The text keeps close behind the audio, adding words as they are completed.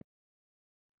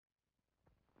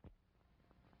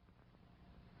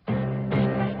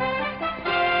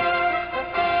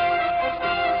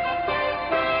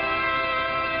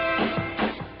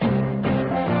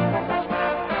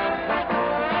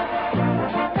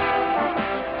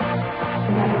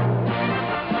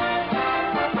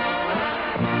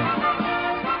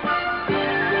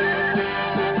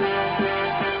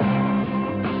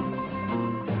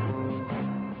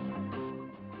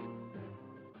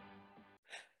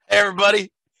Hey,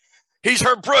 everybody. He's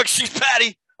Herb Brooks. She's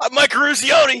Patty. I'm Mike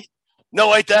Ruzioni.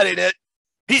 No, wait, that ain't it.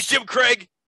 He's Jim Craig.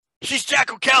 She's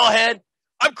Jack O'Callahan.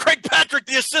 I'm Craig Patrick,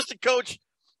 the assistant coach.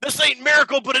 This ain't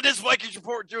Miracle, but it is Vikings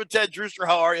Report. Drew and Ted Drewster,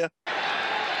 how are you?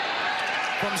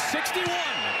 From 61.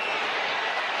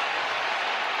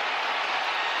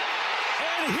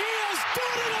 And he has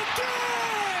done it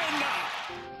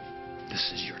again!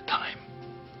 This is your time.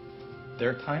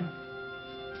 Their time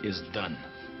is done.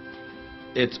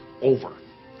 It's over.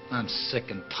 I'm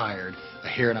sick and tired of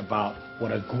hearing about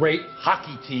what a great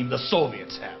hockey team the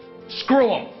Soviets have. Screw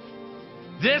them.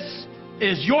 This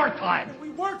is your time. We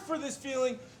work for this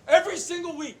feeling every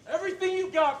single week. Everything you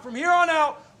got from here on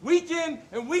out, week in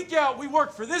and week out, we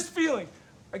work for this feeling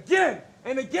again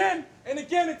and again and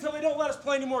again until they don't let us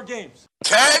play any more games.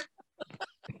 Ted,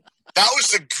 that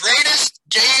was the greatest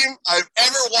game I've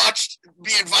ever watched,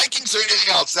 be it Vikings or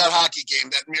anything else, that hockey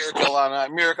game, that Miracle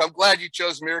on Miracle. I'm glad you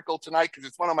chose Miracle tonight because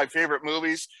it's one of my favorite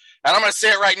movies. And I'm going to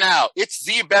say it right now. It's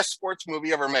the best sports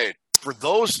movie ever made. For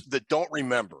those that don't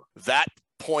remember that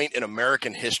point in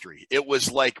American history, it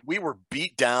was like we were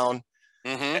beat down.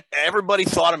 Mm-hmm. Everybody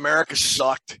thought America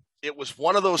sucked. It was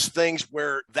one of those things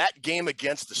where that game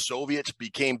against the Soviets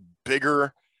became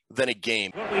bigger than a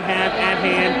game. What we have at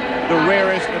hand, the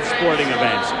rarest of sporting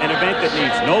events, an event that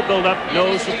needs no build-up,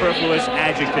 no superfluous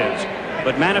adjectives.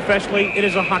 But manifestly, it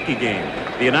is a hockey game.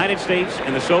 The United States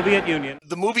and the Soviet Union.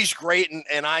 The movie's great,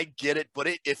 and I get it, but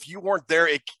if you weren't there,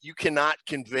 you cannot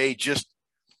convey just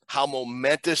how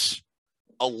momentous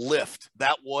a lift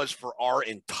that was for our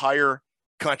entire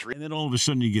country. And then all of a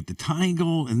sudden you get the tying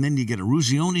goal, and then you get a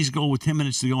Ruzioni's goal with 10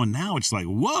 minutes to go, and now it's like,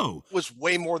 whoa. It was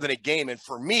way more than a game, and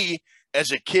for me,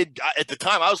 as a kid, at the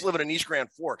time, I was living in East Grand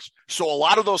Forks, so a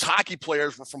lot of those hockey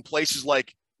players were from places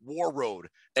like Warroad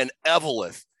and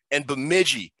Eveleth and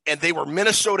Bemidji, and they were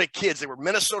Minnesota kids. They were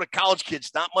Minnesota college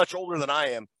kids, not much older than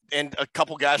I am, and a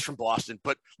couple guys from Boston.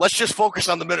 But let's just focus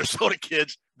on the Minnesota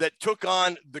kids that took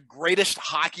on the greatest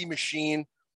hockey machine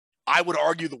I would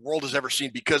argue the world has ever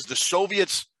seen, because the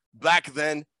Soviets back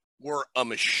then were a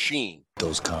machine.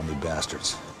 Those commie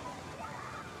bastards.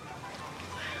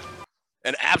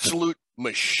 An absolute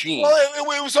machine. Well,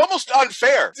 it was almost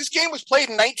unfair. This game was played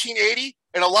in 1980,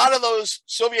 and a lot of those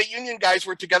Soviet Union guys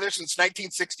were together since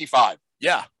 1965.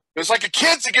 Yeah. It was like a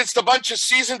kids against a bunch of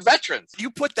seasoned veterans. You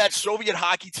put that Soviet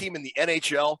hockey team in the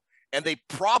NHL, and they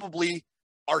probably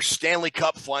are Stanley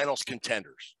Cup Finals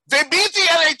contenders. They beat the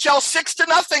NHL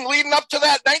 6-0 leading up to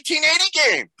that 1980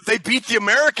 game. They beat the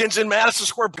Americans in Madison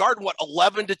Square Garden,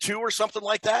 11-2 or something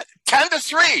like that?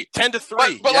 10-3.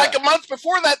 10-3. But yeah. Like a month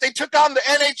before that, they took on the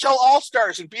NHL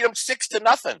All-Stars and beat them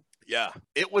 6-0. Yeah,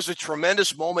 it was a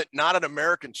tremendous moment, not in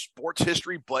American sports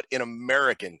history, but in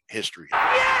American history. Yes!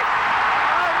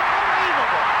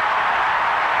 Unbelievable!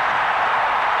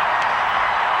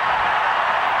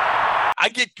 I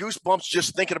get goosebumps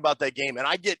just thinking about that game, and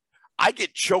I get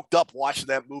choked up watching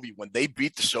that movie when they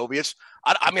beat the Soviets.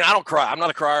 I mean, I don't cry. I'm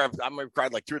not a crier. I've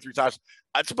cried like 2 or 3 times.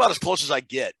 It's about as close as I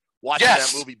get watching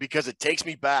that movie, because it takes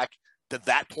me back to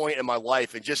that point in my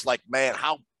life, and just like, man,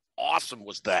 how awesome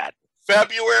was that?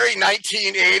 February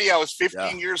 1980, I was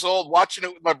 15 years old watching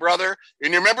it with my brother.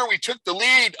 And you remember we took the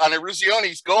lead on a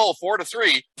Ruzioni's goal,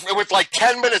 4-3, with like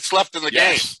 10 minutes left in the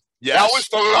game. Yes. That was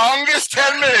the longest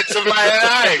 10 minutes of my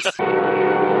life.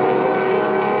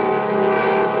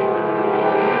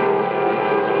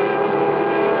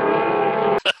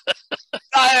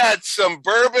 I had some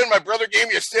bourbon. My brother gave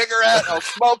me a cigarette. I was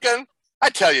smoking. I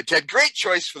tell you, Ted, great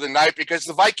choice for the night, because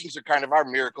the Vikings are kind of our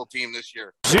miracle team this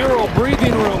year. Zero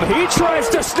breathing room. He tries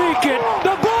to sneak it.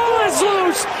 The ball is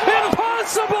loose.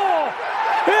 Impossible.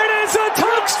 It is a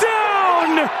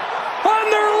touchdown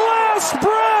on their last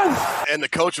breath. And the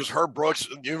coach was Herb Brooks,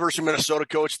 University of Minnesota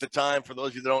coach at the time, for those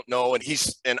of you that don't know. And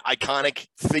he's an iconic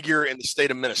figure in the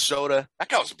state of Minnesota. That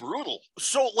guy was brutal.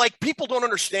 So, like, people don't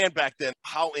understand back then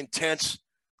how intense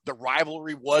the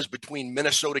rivalry was between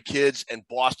Minnesota kids and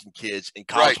Boston kids in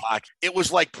college hockey. It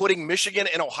was like putting Michigan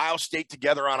and Ohio State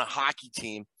together on a hockey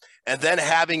team, and then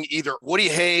having either Woody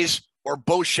Hayes or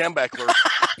Bo Schembechler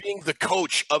being the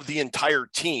coach of the entire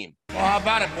team. Well, how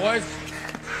about it, boys?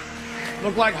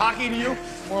 Look like hockey to you?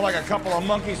 More like a couple of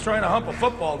monkeys trying to hump a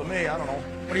football to me. I don't know.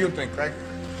 What do you think, Craig?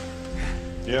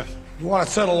 Yeah. You want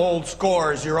to settle old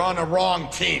scores, you're on the wrong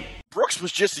team. Brooks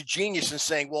was just a genius in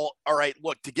saying, well, all right,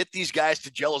 look, to get these guys to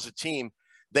gel as a team,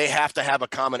 they have to have a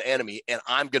common enemy, and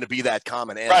I'm going to be that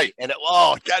common enemy. Right. And,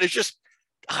 oh, God, it's just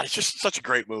such a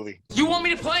great movie. You want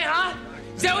me to play, huh?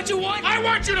 Is that what you want? I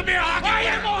want you to be a hockey player. I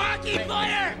am a hockey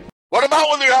player. What about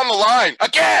when they're on the line?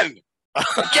 Again.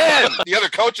 The other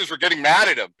coaches were getting mad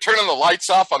at him, turning the lights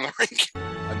off on the rink.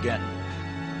 Again.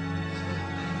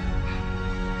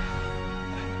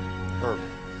 Perfect.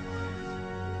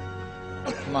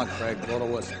 Come on, Craig, blow the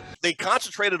whistle. They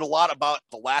concentrated a lot about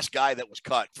the last guy that was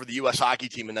cut for the U.S. hockey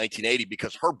team in 1980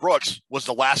 because Herb Brooks was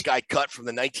the last guy cut from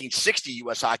the 1960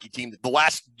 U.S. hockey team, the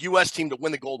last U.S. team to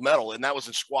win the gold medal, and that was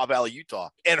in Squaw Valley, Utah.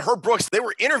 And Herb Brooks, they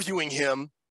were interviewing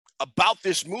him about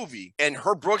this movie, and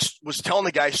Herb Brooks was telling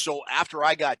the guy, so after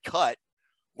I got cut,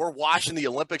 we're watching the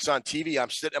Olympics on TV. I'm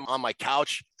sitting on my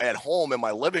couch at home in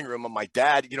my living room, and my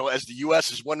dad, as the U.S.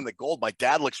 is winning the gold, my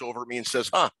dad looks over at me and says,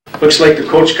 Looks like the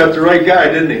coach cut the right guy,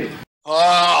 didn't he?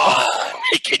 Oh,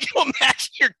 can you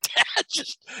imagine your dad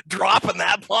just dropping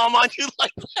that bomb on you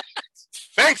like that?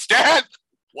 Thanks, Dad.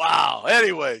 Wow.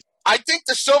 Anyway, I think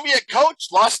the Soviet coach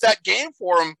lost that game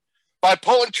for him by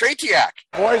pulling Tretiak.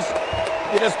 Boys,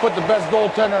 you just put the best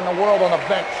goaltender in the world on the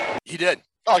bench. He did.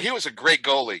 Oh, he was a great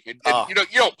goalie. You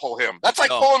don't pull him. That's like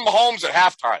pulling Mahomes at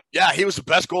halftime. Yeah, he was the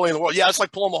best goalie in the world. Yeah, it's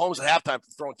like pulling Mahomes at halftime for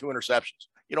throwing 2 interceptions.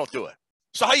 You don't do it.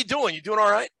 So how you doing? You doing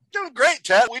all right? Doing great,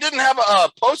 Ted. We didn't have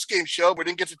a post-game show. We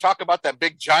didn't get to talk about that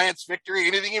big Giants victory.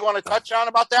 Anything you want to touch on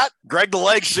about that? Greg the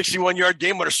Leg, 61-yard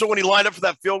game winner. So when he lined up for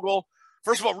that field goal,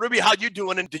 first of all, Ruby, how you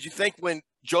doing? And did you think when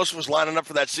Joseph was lining up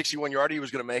for that 61-yard, he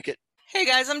was going to make it? Hey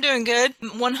guys, I'm doing good.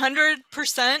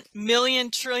 100%,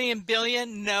 million, trillion,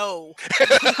 billion, no.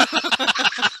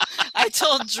 I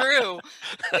told Drew,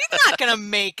 he's not going to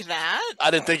make that.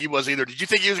 I didn't think he was either. Did you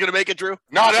think he was going to make it, Drew?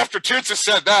 Not after Tootsa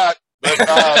said that. But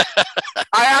I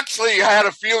actually had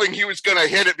a feeling he was going to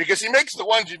hit it because he makes the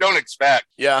ones you don't expect.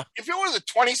 Yeah. If it was a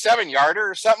 27-yarder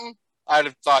or something, I'd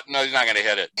have thought, no, he's not going to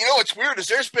hit it. You know what's weird is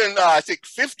there's been, I think,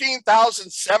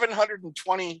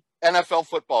 15,720 NFL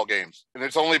football games, and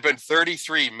there's only been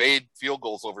 33 made field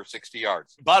goals over 60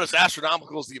 yards. About as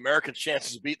astronomical as the Americans'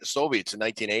 chances of beating the Soviets in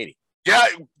 1980. Yeah,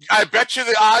 I bet you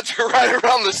the odds are right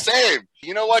around the same.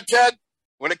 You know what, Ted?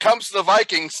 When it comes to the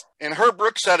Vikings, and Herb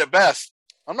Brooks said it best,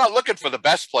 I'm not looking for the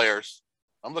best players.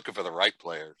 I'm looking for the right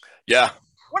players. Yeah.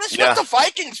 What is with the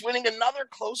Vikings winning another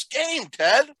close game,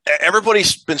 Ted?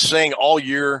 Everybody's been saying all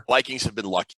year Vikings have been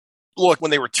lucky. Look,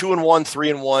 when they were 2-1,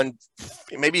 3-1,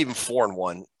 maybe even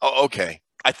 4-1. Oh, okay.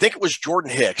 I think it was Jordan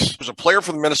Hicks, who's a player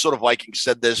for the Minnesota Vikings,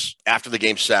 said this after the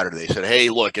game Saturday. They said, hey,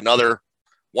 look, another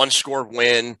one-score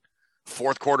win,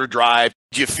 fourth quarter drive.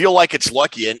 Do you feel like it's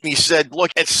lucky? And he said,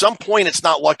 look, at some point, it's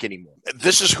not luck anymore.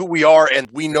 This is who we are, and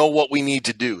we know what we need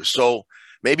to do. So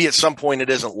maybe at some point it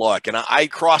isn't luck. And I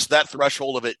crossed that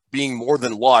threshold of it being more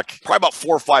than luck probably about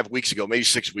 4 or 5 weeks ago, maybe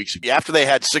 6 weeks ago. After they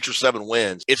had 6 or 7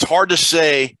 wins, it's hard to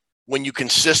say when you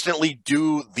consistently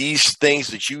do these things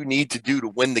that you need to do to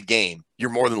win the game, you're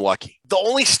more than lucky. The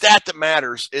only stat that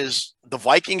matters is the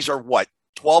Vikings are what?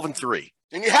 12-3.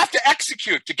 And you have to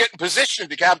execute to get in position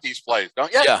to have these plays,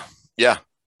 don't you? Yeah.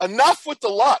 Enough with the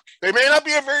luck. They may not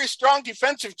be a very strong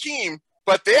defensive team,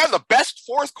 but they are the best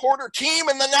fourth quarter team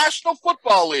in the National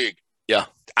Football League. Yeah.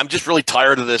 I'm just really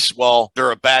tired of this. Well,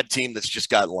 they're a bad team that's just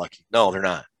gotten lucky. No, they're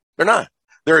not. They're not.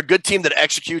 They're a good team that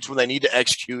executes when they need to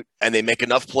execute, and they make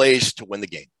enough plays to win the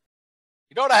game.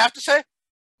 You know what I have to say?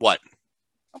 What?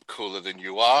 I'm cooler than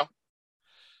you are.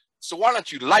 So why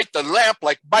don't you light the lamp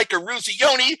like Mike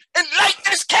Eruzione and light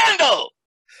this candle?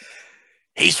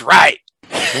 He's right.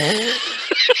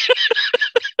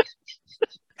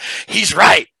 He's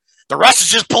right. The Russians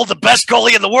just pulled the best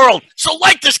goalie in the world, so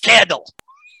light this candle.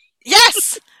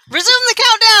 Yes! Resume the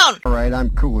countdown! All right, I'm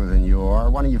cooler than you are.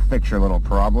 Why don't you fix your little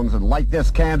problems and light this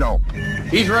candle?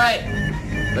 He's right.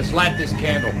 Let's light this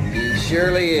candle. He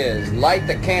surely is. Light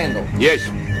the candle. Yes.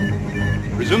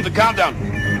 Resume the countdown.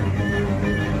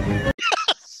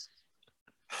 Yes.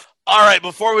 All right,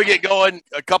 before we get going,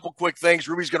 a couple quick things.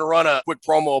 Ruby's going to run a quick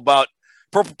promo about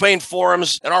Purple Pain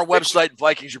Forums and our website,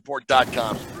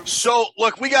 VikingsReport.com. So,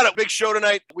 look, we got a big show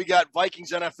tonight. We got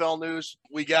Vikings NFL news.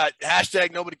 We got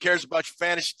hashtag Nobody Cares About Your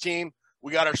Fantasy Team.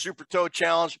 We got our Super Toe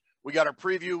Challenge. We got our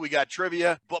preview. We got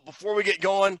trivia. But before we get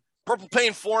going,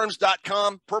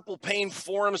 PurplePainForums.com. Purple Pain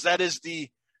Forums, that is the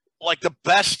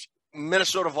best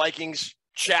Minnesota Vikings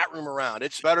chat room around.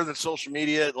 It's better than social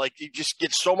media. Like, you just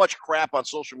get so much crap on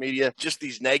social media, just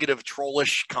these negative,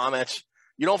 trollish comments.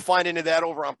 You don't find any of that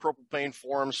over on Purple Pain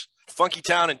Forums. Funky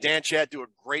Town and Dan Chat do a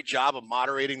great job of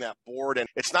moderating that board. And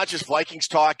it's not just Vikings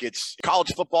talk. It's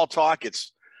college football talk.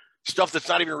 It's stuff that's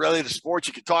not even related to sports.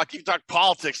 You can talk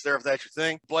politics there if that's your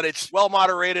thing. But it's well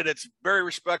moderated. It's very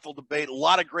respectful debate. A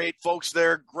lot of great folks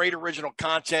there. Great original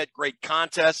content. Great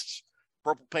contests.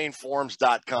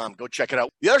 PurplePainForums.com. Go check it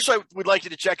out. The other site we'd like you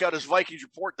to check out is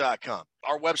VikingsReport.com.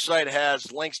 Our website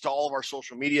has links to all of our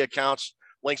social media accounts,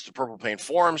 links to Purple Pain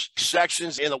Forums,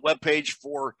 sections in the webpage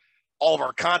for all of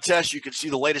our contests. You can see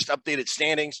the latest updated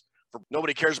standings for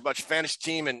Nobody Cares About Your Fantasy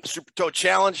Team and Super Toe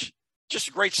Challenge. Just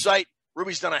a great site.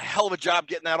 Ruby's done a hell of a job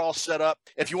getting that all set up.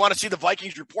 If you want to see the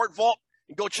Vikings Report Vault,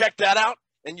 go check that out,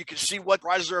 and you can see what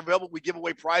prizes are available. We give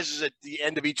away prizes at the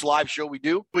end of each live show we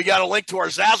do. We got a link to our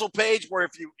Zazzle page where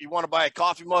if you want to buy a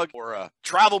coffee mug or a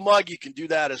travel mug, you can do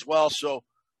that as well. So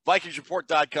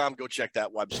VikingsReport.com, go check that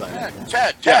website.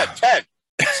 Ted.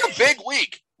 It's a big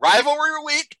week. Rivalry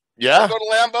week. Yeah. Go to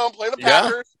Lambeau and play the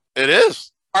Packers. It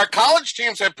is. Our college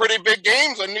teams have pretty big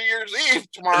games on New Year's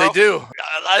Eve tomorrow. They do.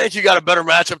 I think you got a better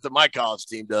matchup than my college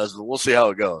team does, but we'll see how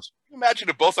it goes. Can you imagine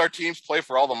if both our teams play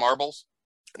for all the marbles?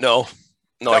 No, I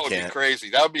can't. That would be crazy.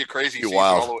 That would be a crazy season.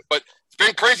 Wild. All the way. But it's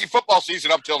been crazy football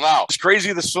season up till now. As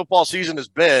crazy as this football season has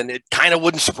been, it kind of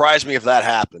wouldn't surprise me if that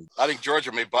happened. I think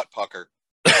Georgia may butt pucker.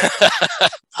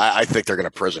 I think they're going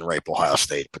to prison rape Ohio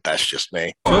State, but that's just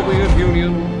me. Soviet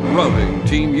Union routing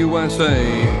Team USA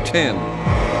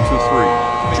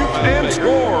 10-3. Shoots and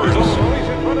scores.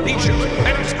 He shoots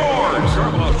and scores.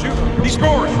 Carvalho shoots. He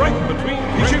scores right between.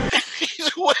 He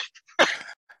shoots.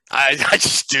 I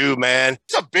just do, man.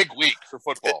 It's a big week for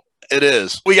football. It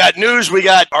is. We got news. We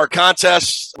got our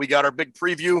contests. We got our big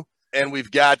preview. And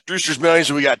we've got Brewster's Millions,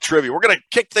 and we got trivia. We're going to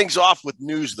kick things off with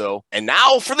news, though. And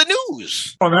now for the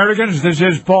news. Americans, this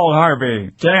is Paul Harvey.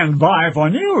 Stand by for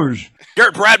news.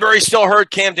 Garrett Bradbury's still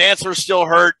hurt. Cam Dantzler's still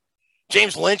hurt.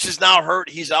 James Lynch is now hurt.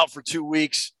 He's out for 2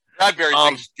 weeks. Bradbury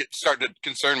things starting to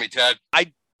concern me, Ted.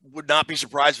 I would not be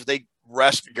surprised if they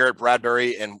rest Garrett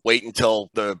Bradbury and wait until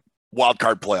the wild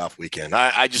card playoff weekend.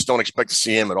 I just don't expect to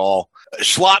see him at all.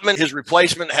 Schlottman, his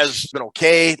replacement, has been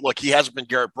okay. Look, he hasn't been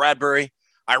Garrett Bradbury.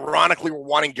 Ironically, we're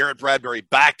wanting Garrett Bradbury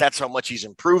back. That's how much he's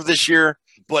improved this year.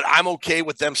 But I'm okay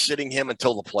with them sitting him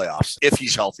until the playoffs, if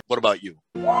he's healthy. What about you?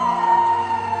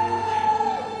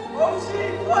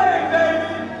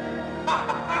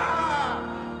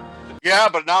 Yeah,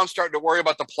 but now I'm starting to worry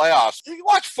about the playoffs. You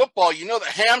watch football, you know the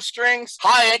hamstrings,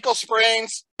 high ankle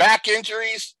sprains, back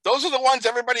injuries. Those are the ones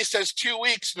everybody says 2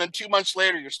 weeks, and then 2 months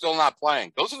later, you're still not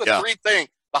playing. Those are the three things.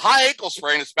 The high ankle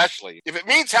sprain especially. If it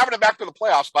means having it back for the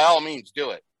playoffs, by all means,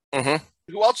 do it. Mm-hmm.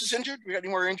 Who else is injured? We got any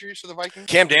more injuries for the Vikings?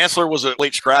 Cam Dantzler was a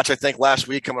late scratch, I think, last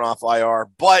week coming off IR.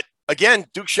 But, again,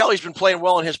 Duke Shelley's been playing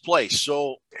well in his place.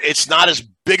 So it's not as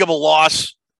big of a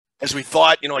loss as we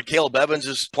thought. You know, like Caleb Evans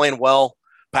is playing well.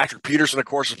 Patrick Peterson, of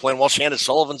course, is playing well. Shannon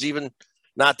Sullivan's even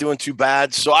not doing too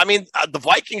bad. So, I mean, the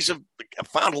Vikings have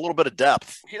found a little bit of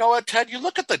depth. You know what, Ted? You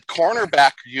look at the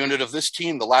cornerback unit of this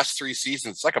team the last 3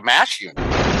 seasons. It's like a MASH unit.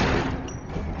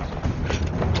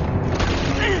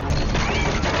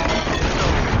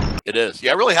 It is.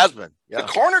 Yeah, it really has been. Yeah. The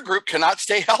corner group cannot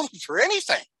stay healthy for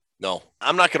anything. No,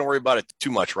 I'm not going to worry about it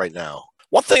too much right now.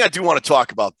 One thing I do want to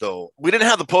talk about, though, we didn't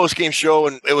have the post-game show,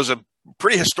 and it was a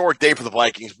pretty historic day for the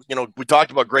Vikings. You know, we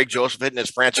talked about Greg Joseph hitting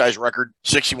his franchise record,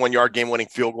 61-yard game-winning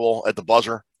field goal at the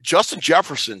buzzer. Justin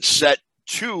Jefferson set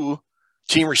 2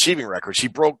 team receiving records. He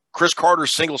broke Chris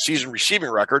Carter's single-season receiving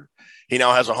record. He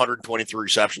now has 123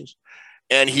 receptions.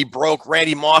 And he broke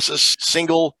Randy Moss's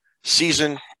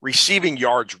single-season receiving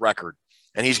yards record.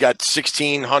 And he's got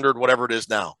 1,600, whatever it is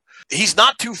now. He's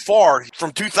not too far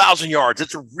from 2,000 yards.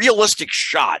 It's a realistic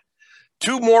shot.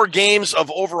 2 more games of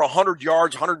over 100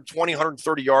 yards, 120,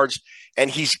 130 yards, and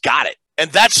he's got it.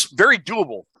 And that's very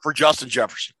doable for Justin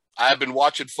Jefferson. I've been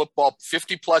watching football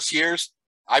 50-plus years.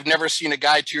 I've never seen a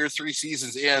guy 2 or 3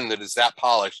 seasons in that is that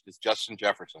polished as Justin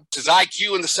Jefferson. His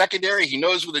IQ in the secondary, he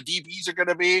knows where the DBs are going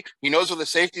to be. He knows where the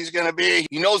safety is going to be.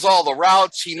 He knows all the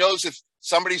routes. He knows if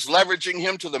somebody's leveraging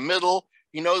him to the middle.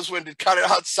 He knows when to cut it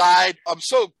outside. I'm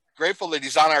so grateful that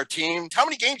he's on our team. How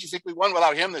many games do you think we won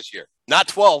without him this year? Not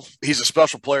 12. He's a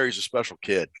special player. He's a special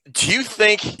kid. Do you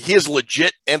think he is a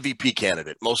legit MVP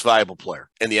candidate, most valuable player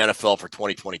in the NFL for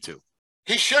 2022?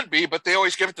 He should be, but they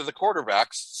always give it to the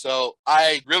quarterbacks. So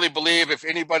I really believe if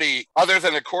anybody other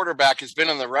than a quarterback has been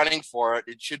in the running for it,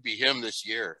 it should be him this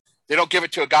year. They don't give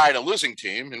it to a guy in a losing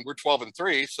team, and we're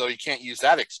 12-3, so you can't use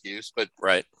that excuse. But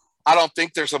right. I don't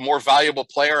think there's a more valuable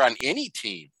player on any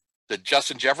team that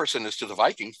Justin Jefferson is to the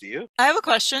Vikings. Do you? I have a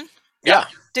question. Yeah.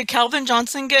 Did Calvin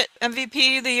Johnson get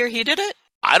MVP the year he did it?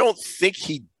 I don't think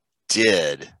he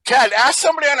did. Ted, ask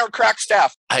somebody on our crack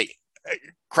staff. Hey,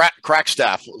 crack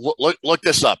staff. Look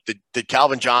this up. Did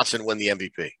Calvin Johnson win the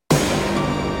MVP?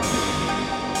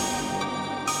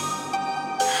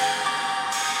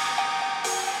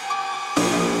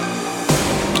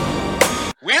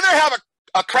 We either have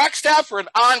a crack staff or an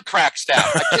on-crack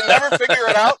staff. I can never figure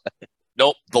it out.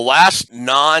 Nope. The last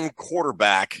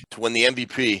non-quarterback to win the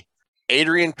MVP,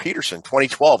 Adrian Peterson,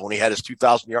 2012, when he had his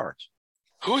 2,000 yards.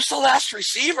 Who's the last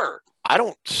receiver? I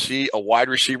don't see a wide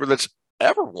receiver that's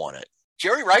ever won it.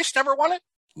 Jerry Rice never won it?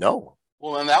 No.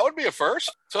 Well, then that would be a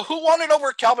first. So who won it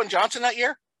over Calvin Johnson that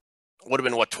year? would have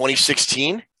been,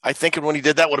 2016? I think when he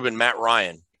did that would have been Matt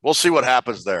Ryan. We'll see what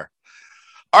happens there.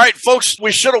 All right, folks,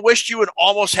 we should have wished you an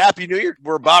almost happy New Year.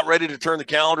 We're about ready to turn the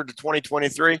calendar to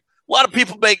 2023. A lot of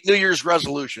people make New Year's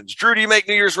resolutions. Drew, do you make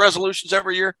New Year's resolutions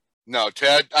every year? No,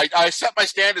 Ted. I set my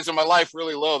standards in my life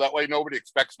really low. That way nobody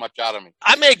expects much out of me.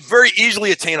 I make very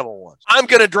easily attainable ones. I'm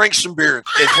going to drink some beer in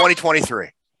 2023.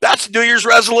 That's New Year's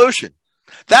resolution.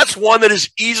 That's one that is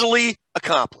easily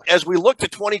accomplished. As we look to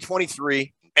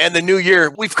 2023 and the new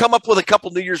year, we've come up with a couple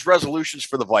New Year's resolutions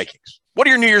for the Vikings. What are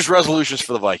your New Year's resolutions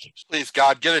for the Vikings? Please,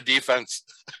 God, get a defense.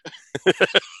 And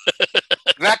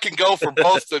that can go for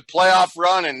both the playoff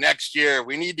run and next year.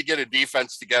 We need to get a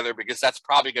defense together because that's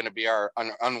probably going to be our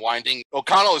unwinding.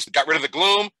 O'Connell has got rid of the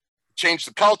gloom, changed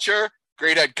the culture,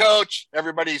 great head coach.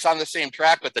 Everybody's on the same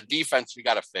track, but the defense we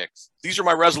got to fix. These are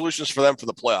my resolutions for them for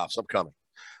the playoffs upcoming.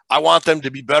 I want them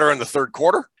to be better in the third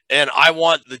quarter, and I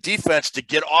want the defense to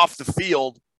get off the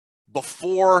field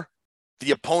before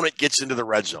the opponent gets into the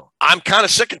red zone. I'm kind of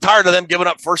sick and tired of them giving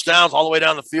up first downs all the way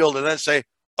down the field and then say,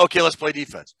 okay, let's play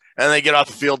defense. And they get off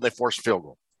the field and they force a field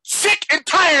goal. Sick and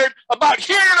tired about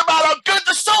hearing about how good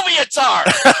the Soviets are.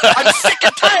 I'm sick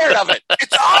and tired of it.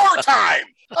 It's our time.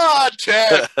 Oh,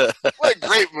 Ted, what a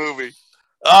great movie.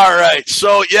 All right.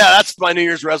 So, yeah, that's my New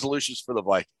Year's resolutions for the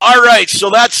Vikings. All right. So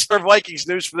that's our Vikings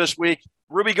news for this week.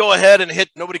 Ruby, go ahead and hit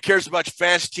Nobody Cares About Your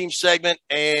Fantasy Team segment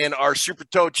and our Super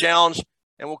Toad Challenge.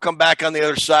 And we'll come back on the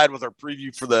other side with our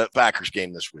preview for the Packers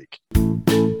game this week.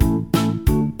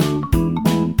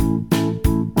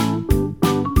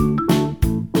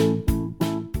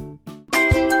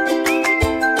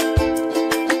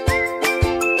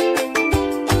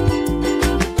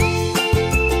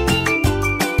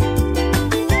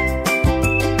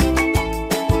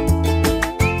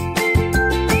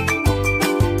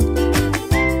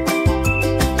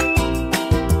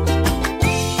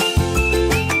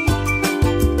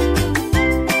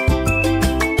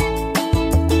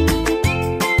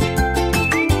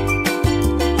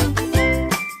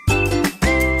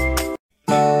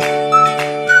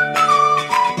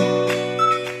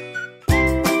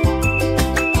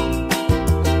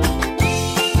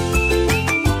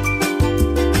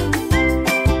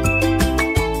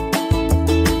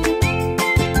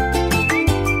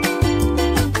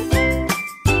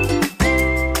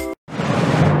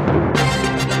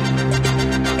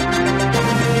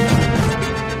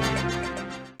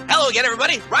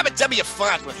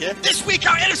 With you. This week,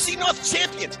 our NFC North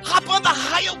champions hop on the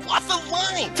Hiawatha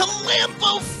line to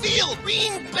Lambeau Field,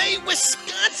 Green Bay,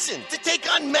 Wisconsin, to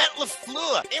take on Matt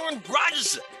LaFleur, Aaron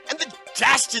Rodgers, and the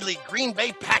dastardly Green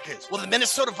Bay Packers. Will the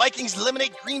Minnesota Vikings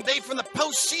eliminate Green Bay from the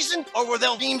postseason, or will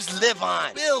their teams live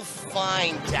on? We'll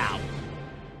find out.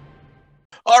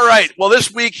 All right. Well,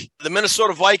 this week, the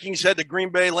Minnesota Vikings head to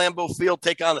Green Bay, Lambeau Field,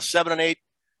 take on the 7-8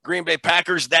 Green Bay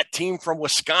Packers, that team from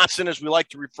Wisconsin, as we like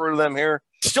to refer to them here.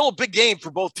 Still a big game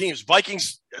for both teams.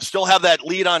 Vikings still have that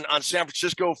lead on San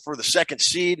Francisco for the second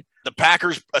seed. The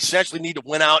Packers essentially need to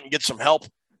win out and get some help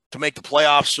to make the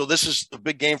playoffs. So this is a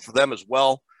big game for them as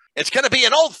well. It's going to be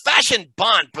an old-fashioned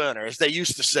barn burner, as they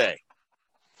used to say.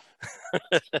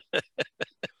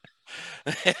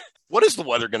 What is the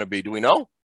weather going to be? Do we know?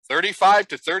 35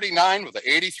 to 39 with an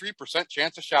 83%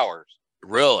 chance of showers.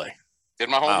 Really? Did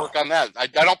my homework on that. I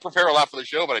don't prepare a lot for the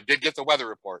show, but I did get the weather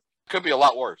report. Could be a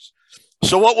lot worse.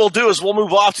 So what we'll do is we'll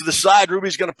move off to the side.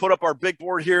 Ruby's going to put up our big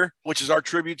board here, which is our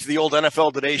tribute to the old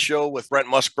NFL Today show with Brent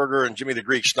Musburger and Jimmy the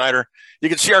Greek Schneider. You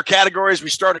can see our categories. We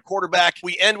start at quarterback.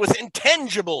 We end with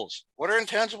intangibles. What are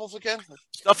intangibles again?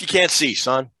 Stuff you can't see,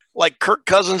 son. Like Kirk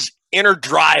Cousins' inner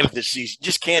drive this season. You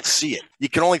just can't see it. You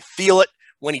can only feel it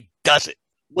when he does it,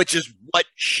 which is what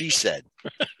she said.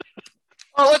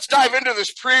 Well, let's dive into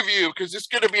this preview because it's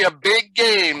going to be a big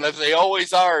game, as they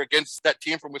always are, against that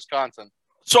team from Wisconsin.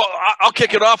 So I'll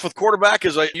kick it off with quarterback,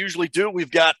 as I usually do. We've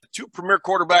got the two premier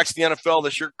quarterbacks in the NFL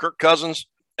this year, Kirk Cousins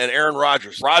and Aaron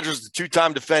Rodgers. Rodgers, the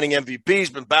two-time defending MVP, has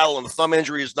been battling a thumb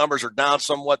injury. His numbers are down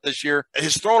somewhat this year.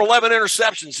 He's thrown 11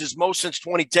 interceptions, his most since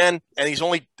 2010, and he's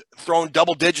only thrown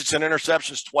double digits in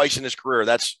interceptions twice in his career.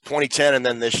 That's 2010 and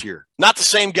then this year. Not the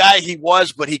same guy he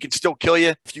was, but he can still kill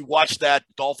you. If you watch that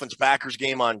Dolphins-Packers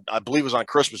game on, I believe it was on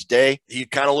Christmas Day, he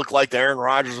kind of looked like the Aaron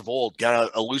Rodgers of old, kind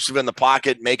of elusive in the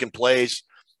pocket, making plays,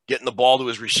 getting the ball to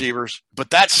his receivers. But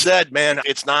that said, man,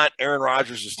 it's not Aaron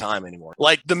Rodgers' time anymore.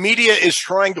 Like, the media is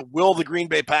trying to will the Green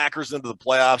Bay Packers into the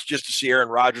playoffs just to see Aaron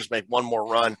Rodgers make one more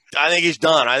run. I think he's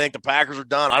done. I think the Packers are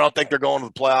done. I don't think they're going to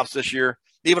the playoffs this year.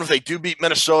 Even if they do beat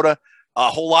Minnesota, a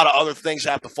whole lot of other things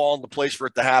have to fall into place for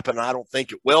it to happen, and I don't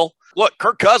think it will. Look,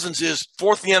 Kirk Cousins is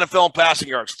fourth in the NFL in passing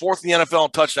yards, fourth in the NFL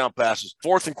in touchdown passes,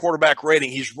 fourth in quarterback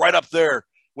rating. He's right up there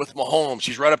with Mahomes.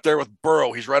 He's right up there with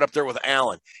Burrow. He's right up there with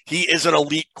Allen. He is an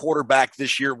elite quarterback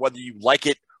this year, whether you like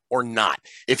it or not.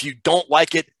 If you don't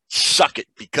like it, suck it,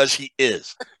 because he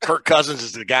is. Kirk Cousins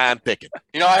is the guy I'm picking.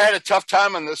 You know, I had a tough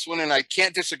time on this one, and I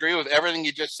can't disagree with everything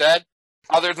you just said,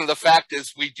 other than the fact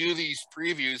is we do these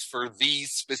previews for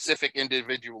these specific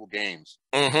individual games.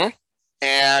 Mm-hmm.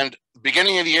 And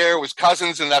beginning of the year was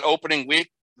Cousins in that opening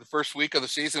week, the first week of the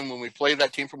season when we played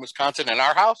that team from Wisconsin in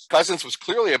our house. Cousins was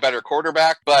clearly a better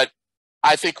quarterback, but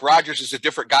I think Rodgers is a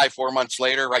different guy 4 months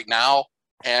later right now.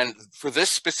 And for this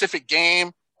specific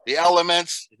game, the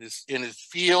elements in his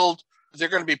field, they're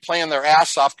going to be playing their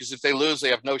ass off because if they lose, they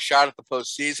have no shot at the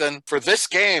postseason. For this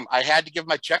game, I had to give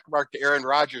my check mark to Aaron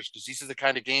Rodgers because these are the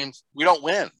kind of games we don't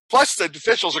win. Plus, the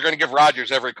officials are going to give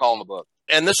Rodgers every call in the book.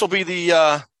 And this will be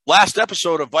the last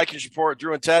episode of Vikings Report,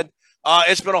 Drew and Ted.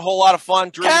 It's been a whole lot of fun.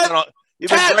 Drew, you've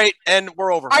been great, and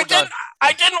we're over. I didn't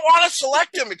want to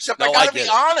select him, except I got to be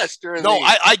honest during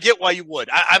I get why you would.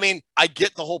 I mean, I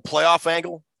get the whole playoff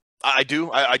angle. I do.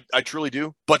 I truly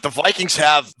do. But the Vikings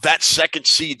have that second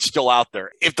seed still out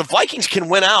there. If the Vikings can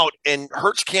win out and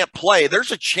Hurts can't play,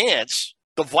 there's a chance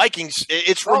the Vikings,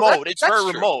 it's remote. It's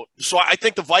very remote. So I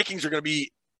think the Vikings are going to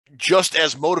be just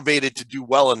as motivated to do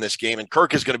well in this game. And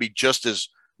Kirk is going to be just as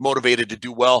motivated to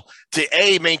do well to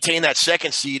A, maintain that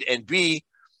second seed, and B,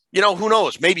 who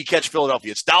knows? Maybe catch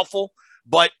Philadelphia. It's doubtful,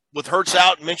 but with Hurts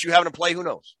out and Minshew having to play, who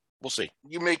knows? We'll see.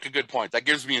 You make a good point. That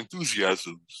gives me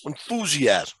enthusiasm.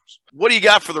 What do you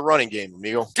got for the running game,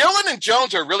 amigo? Dillon and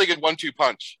Jones are a really good 1-2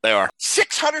 punch. They are.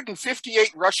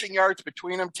 658 rushing yards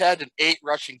between them, Ted, and 8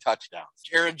 rushing touchdowns.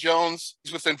 Aaron Jones,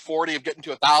 he's within 40 of getting to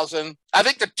 1,000. I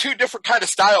think the two different kind of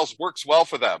styles works well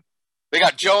for them. They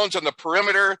got Jones on the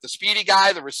perimeter, the speedy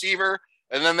guy, the receiver,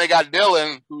 and then they got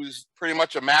Dillon, who's pretty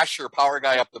much a masher power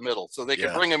guy up the middle. So they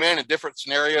can bring him in different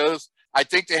scenarios. I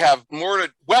think they have more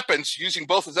weapons using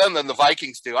both of them than the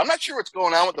Vikings do. I'm not sure what's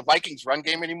going on with the Vikings run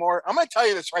game anymore. I'm going to tell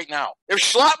you this right now. If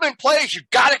Schlottman plays, you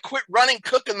got to quit running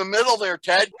Cook in the middle there,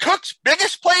 Ted. Cook's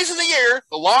biggest plays of the year,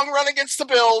 the long run against the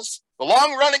Bills, the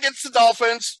long run against the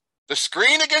Dolphins, the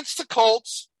screen against the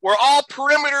Colts, were all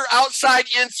perimeter, outside,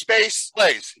 in space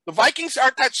plays. The Vikings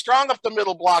aren't that strong up the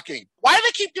middle blocking. Why do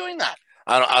they keep doing that?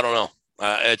 I don't know.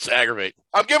 It's aggravating.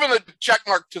 I'm giving the check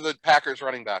mark to the Packers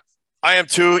running back. I am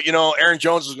too. Aaron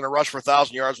Jones is going to rush for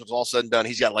 1,000 yards when it's all said and done.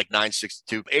 He's got like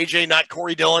 962. AJ, not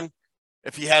Corey Dillon.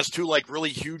 If he has two like really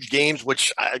huge games,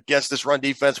 which against this run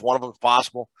defense, one of them is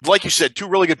possible. Like you said, two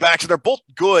really good backs, and they're both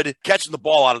good catching the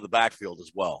ball out of the backfield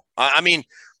as well. I mean,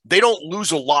 they don't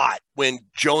lose a lot when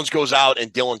Jones goes out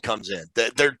and Dillon comes in.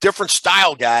 They're different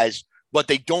style guys, but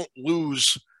they don't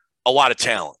lose a lot of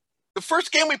talent. The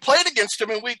first game we played against him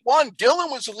in week 1,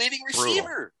 Dillon was the leading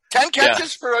receiver. 10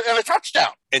 catches and a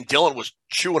touchdown. And Dillon was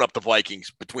chewing up the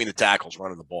Vikings between the tackles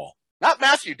running the ball. Not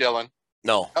Matthew Dillon.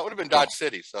 No. That would have been Dodge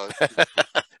City. So,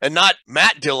 and not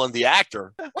Matt Dillon, the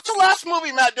actor. What's the last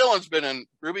movie Matt Dillon's been in,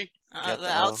 Ruby?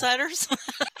 The Outsiders.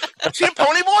 Is he a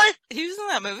pony boy? He was in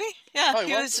that movie. Yeah,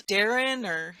 he was Darren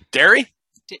or... Derry?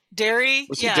 Derry.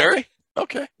 Was he Derry?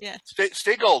 Okay. Yeah.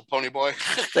 Stay gold, pony boy.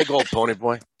 Stay gold, pony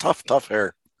boy. Tough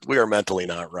hair. We are mentally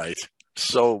not right.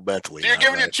 So mentally. So you're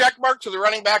giving your check mark to the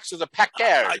running backs of the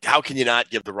Packers. How can you not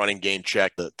give the running game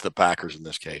check to the Packers in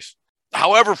this case?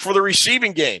 However, for the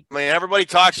receiving game, I mean, everybody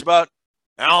talks about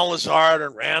Alan Lazard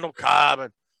and Randall Cobb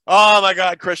and, oh my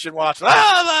God, Christian Watson.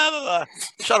 Blah, blah, blah.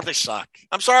 Shut up, they suck.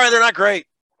 I'm sorry, they're not great.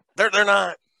 They're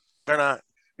not. They're not.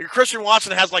 Christian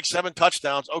Watson has like 7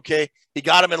 touchdowns. Okay, he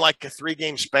got him in like a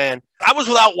 3-game span. I was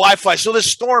without Wi-Fi, so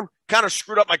this storm kind of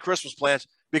screwed up my Christmas plans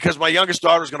because my youngest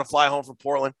daughter was going to fly home from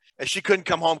Portland, and she couldn't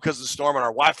come home because of the storm, and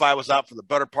our Wi-Fi was out for the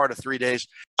better part of 3 days.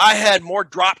 I had more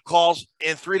drop calls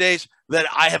in 3 days than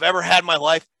I have ever had in my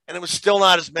life, and it was still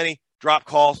not as many drop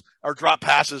calls or drop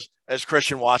passes as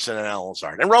Christian Watson and Alan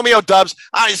Lazard. And Romeo Doubs,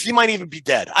 he might even be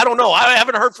dead. I don't know. I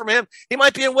haven't heard from him. He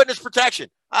might be in witness protection.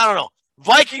 I don't know.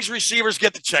 Vikings receivers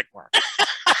get the check mark.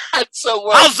 So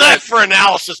how's that for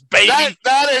analysis, baby?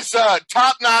 That is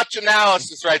top-notch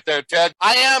analysis right there, Ted.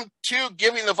 I am, too,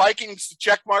 giving the Vikings the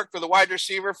check mark for the wide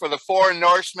receiver for the foreign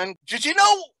Norseman. Did you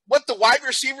know what the wide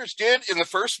receivers did in the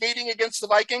first meeting against the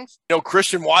Vikings?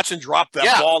 Christian Watson dropped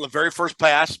that ball in the very first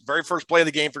pass, very first play of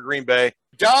the game for Green Bay.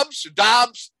 Dobbs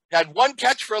had 1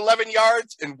 catch for 11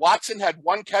 yards, and Watson had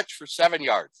 1 catch for 7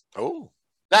 yards. Oh.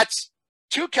 That's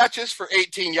 2 catches for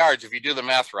 18 yards, if you do the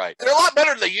math right. They're a lot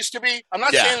better than they used to be. I'm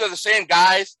not saying they're the same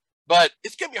guys, but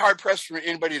it's going to be hard-pressed for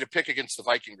anybody to pick against the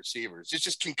Viking receivers. It's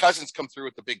just, can Cousins come through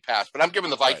with the big pass? But I'm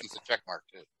giving the Vikings a check mark,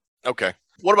 too. Okay.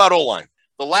 What about O-line?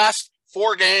 The last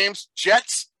 4 games,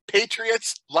 Jets,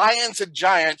 Patriots, Lions, and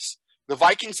Giants, the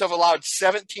Vikings have allowed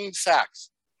 17 sacks.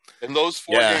 in those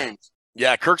 4 games.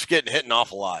 Yeah, Kirk's getting hit an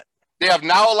awful lot. They have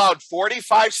now allowed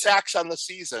 45 sacks on the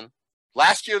season.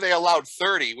 Last year, they allowed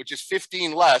 30, which is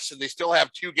 15 less, and they still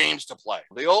have 2 games to play.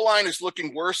 The O-line is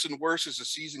looking worse and worse as the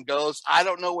season goes. I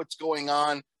don't know what's going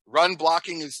on. Run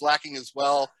blocking is lacking as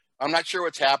well. I'm not sure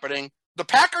what's happening. The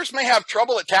Packers may have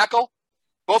trouble at tackle.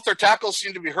 Both their tackles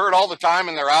seem to be hurt all the time,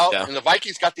 and they're out. Yeah. And the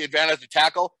Vikings got the advantage of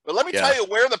tackle. But let me tell you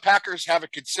where the Packers have a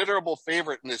considerable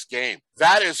favorite in this game.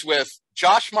 That is with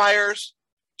Josh Myers,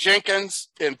 Jenkins,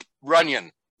 and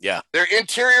Runyon. Yeah. Their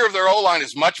interior of their O-line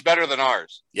is much better than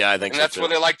ours. Yeah, I think and that's where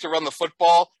they like to run the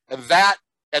football. And that,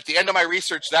 at the end of my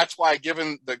research, that's why I've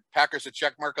given the Packers a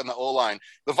check mark on the O-line.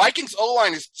 The Vikings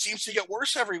O-line seems to get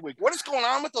worse every week. What is going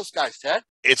on with those guys, Ted?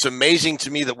 It's amazing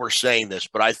to me that we're saying this,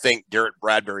 but I think Garrett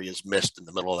Bradbury is missed in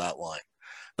the middle of that line.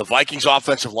 The Vikings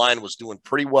offensive line was doing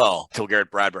pretty well until Garrett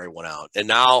Bradbury went out. And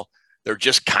now they're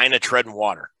just kind of treading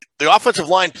water. The offensive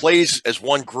line plays as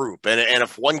one group. And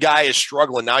if one guy is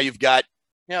struggling, now you've got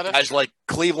guys like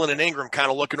Cleveland and Ingram kind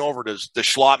of looking over. Does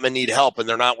Schlottman need help? And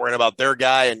they're not worrying about their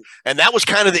guy. And that was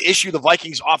kind of the issue the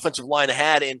Vikings offensive line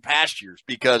had in past years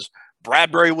because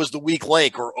Bradbury was the weak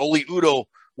link or Oli Udoh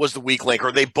was the weak link,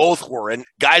 or they both were. And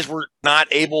guys were not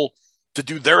able to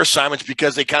do their assignments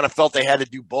because they kind of felt they had to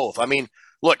do both. I mean,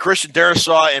 look, Christian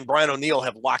Darrisaw and Brian O'Neill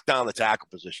have locked down the tackle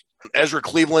position. Ezra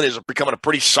Cleveland is becoming a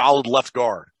pretty solid left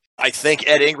guard. I think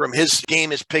Ed Ingram, his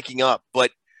game is picking up,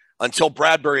 but until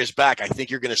Bradbury is back, I think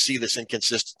you're going to see this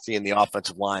inconsistency in the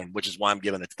offensive line, which is why I'm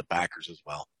giving it to the Packers as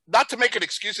well. Not to make it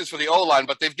excuses for the O-line,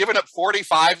 but they've given up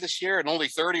 45 this year and only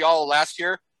 30 all last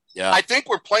year. Yeah. I think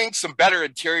we're playing some better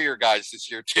interior guys this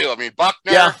year, too. I mean,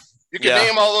 Buckner, you can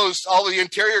name all the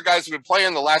interior guys who have been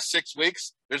playing the last 6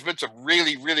 weeks. There's been some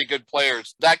really, really good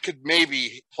players. That could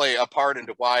maybe play a part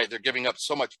into why they're giving up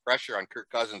so much pressure on Kirk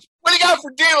Cousins. What do you got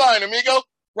for D-line, amigo?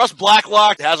 Russ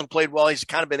Blacklock hasn't played well. He's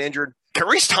kind of been injured.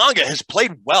 Karice Tonga has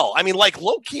played well. I mean, like,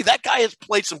 low-key, that guy has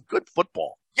played some good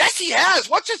football. Yes, he has.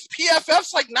 What's his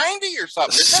PFF's like 90 or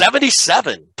something?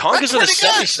 77. Tonga's in a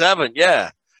 77,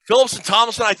 yeah. Phillips and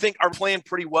Thomason, I think, are playing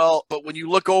pretty well. But when you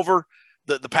look over,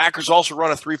 the Packers also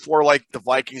run a 3-4 like the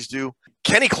Vikings do.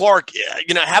 Kenny Clark,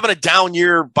 having a down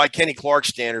year by Kenny Clark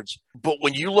standards. But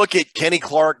when you look at Kenny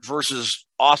Clark versus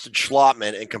Austin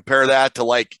Schlottman and compare that to,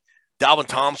 like, Dalvin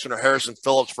Thompson or Harrison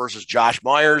Phillips versus Josh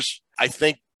Myers, I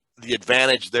think the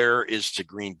advantage there is to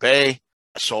Green Bay.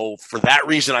 So for that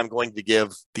reason, I'm going to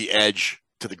give the edge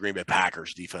to the Green Bay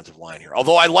Packers defensive line here.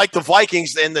 Although I like the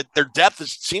Vikings and that their depth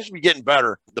seems to be getting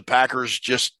better, the Packers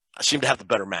just seem to have the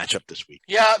better matchup this week.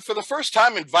 Yeah, for the first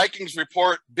time in Vikings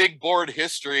Report big board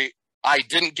history, I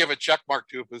didn't give a check mark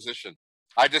to a position.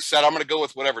 I just said I'm going to go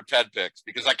with whatever Ted picks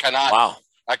because I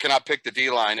cannot pick the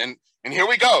D-line. And here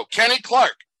we go. Kenny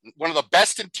Clark, one of the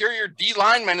best interior D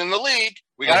linemen in the league.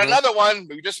 We got another one.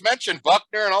 We just mentioned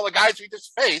Buckner and all the guys we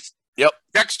just faced. Yep.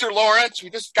 Dexter Lawrence, we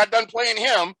just got done playing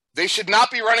him. They should not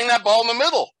be running that ball in the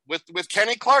middle with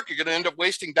Kenny Clark. You're going to end up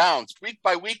wasting downs. Week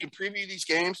by week and preview these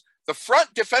games, the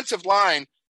front defensive line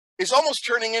is almost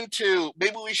turning into,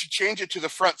 maybe we should change it to the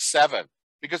front 7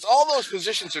 because all those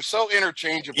positions are so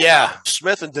interchangeable. Yeah,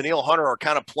 Smith and Danielle Hunter are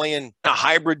kind of playing a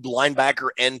hybrid linebacker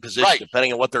end position,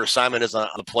 depending on what their assignment is on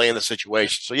the play in the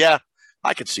situation. So, yeah,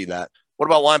 I could see that. What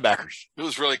about linebackers? It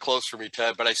was really close for me,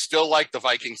 Ted, but I still like the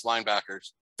Vikings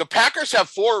linebackers. The Packers have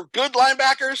 4 good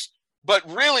linebackers, but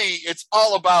really it's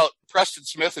all about Preston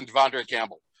Smith and Devondre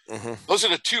Campbell. Mm-hmm. Those are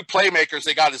the 2 playmakers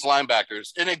they got as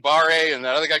linebackers. Enigbare and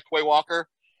that other guy, Quay Walker.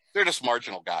 They're just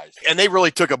marginal guys. And they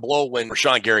really took a blow when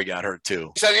Rashawn Gary got hurt,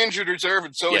 too. He's on injured reserve,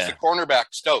 and so is the cornerback,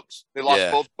 Stokes. They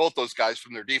lost both those guys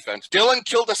from their defense. Dillon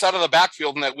killed us out of the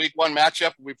backfield in that week 1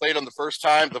 matchup we played on the first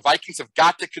time. The Vikings have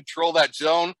got to control that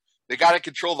zone. They got to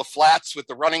control the flats with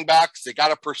the running backs. They got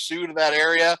to pursue to that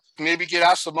area. Maybe get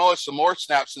Asamoah some more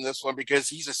snaps in this one because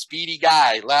he's a speedy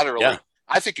guy laterally. Yeah.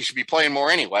 I think he should be playing more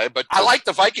anyway, but I like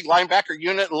the Viking linebacker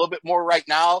unit a little bit more right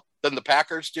now than the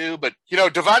Packers do. But,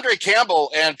 Devondre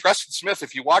Campbell and Preston Smith,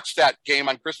 if you watch that game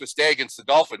on Christmas Day against the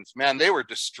Dolphins, man, they were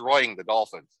destroying the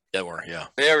Dolphins. They were, yeah.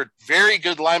 They're very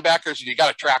good linebackers, and you got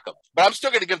to track them. But I'm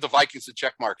still going to give the Vikings a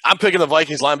check mark. I'm picking the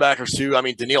Vikings linebackers, too. I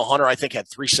mean, Danielle Hunter, I think, had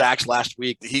 3 sacks last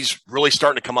week. He's really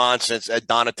starting to come on since Ed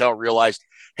Donatel realized,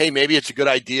 hey, maybe it's a good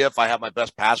idea if I have my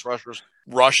best pass rushers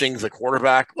rushing the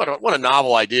quarterback. What a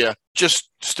novel idea. Just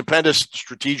stupendous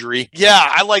strategery. Yeah,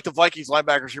 I like the Vikings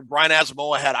linebackers here. Brian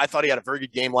Asamoah I thought he had a very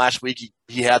good game last week.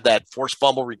 He had that forced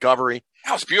fumble recovery.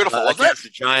 That was beautiful, wasn't against the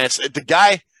Giants. The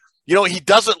guy, he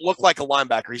doesn't look like a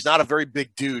linebacker. He's not a very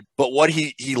big dude, but what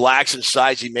he lacks in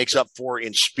size, he makes up for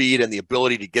in speed and the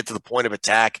ability to get to the point of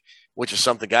attack, which is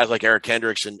something guys like Eric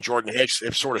Hendricks and Jordan Hicks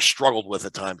have sort of struggled with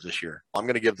at times this year. I'm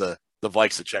going to give the the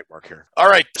Vikes the check mark here. All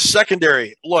right,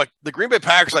 secondary. Look, the Green Bay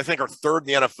Packers, I think, are third in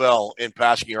the NFL in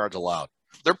passing yards allowed.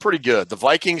 They're pretty good. The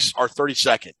Vikings are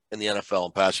 32nd in the NFL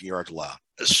in passing yards allowed.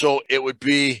 So it would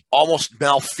be almost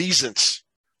malfeasance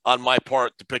on my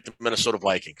part to pick the Minnesota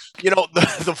Vikings. You know,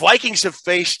 the Vikings have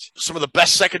faced some of the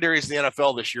best secondaries in the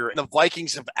NFL this year, and the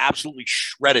Vikings have absolutely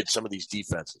shredded some of these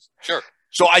defenses. Sure.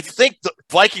 So I think the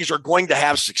Vikings are going to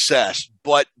have success,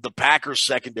 but the Packers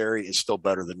secondary is still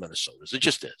better than Minnesota's. It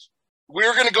just is. We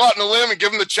were going to go out on a limb and give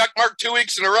them the check mark 2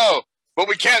 weeks in a row, but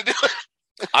we can't do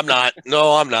it. I'm not.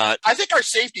 No, I'm not. I think our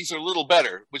safeties are a little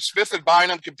better with Smith and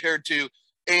Bynum compared to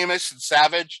Amos and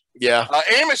Savage. Yeah.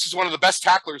 Amos is one of the best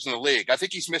tacklers in the league. I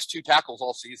think he's missed 2 tackles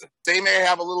all season. They may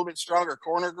have a little bit stronger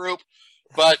corner group,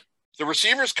 but the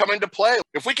receivers come into play.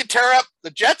 If we could tear up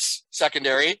the Jets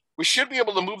secondary, we should be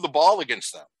able to move the ball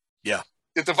against them. Yeah.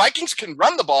 If the Vikings can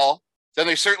run the ball, then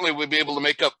they certainly would be able to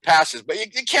make up passes, but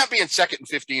it can't be in 2nd and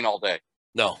 15 all day.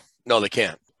 No, they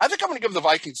can't. I think I'm going to give the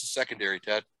Vikings the secondary,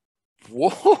 Ted.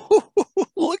 Whoa,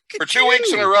 look at For 2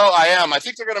 weeks in a row, I am. I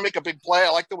think they're going to make a big play.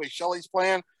 I like the way Shelley's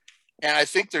playing, and I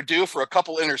think they're due for a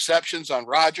couple interceptions on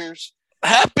Rodgers.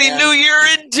 Happy New Year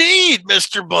indeed,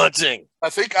 Mr. Bunting.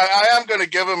 I think I am going to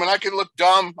give him, and I can look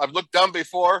dumb. I've looked dumb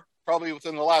before, probably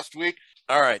within the last week.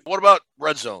 All right. What about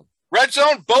red zone? Red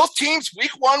zone, both teams,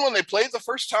 week 1 when they played the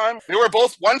first time, they were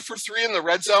both 1 for 3 in the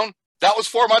red zone. That was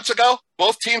 4 months ago.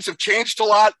 Both teams have changed a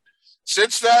lot.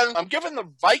 Since then, I'm giving the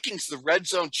Vikings the red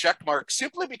zone check mark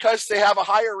simply because they have a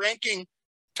higher ranking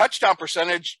touchdown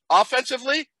percentage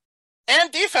offensively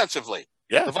and defensively.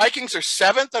 Yeah. The Vikings are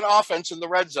 7th in offense in the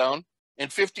red zone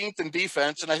and 15th in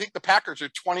defense, and I think the Packers are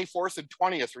 24th and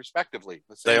 20th, respectively.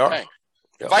 They are.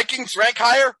 Yep. Vikings rank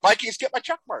higher. Vikings get my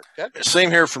check mark. Okay? Same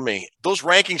here for me. Those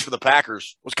rankings for the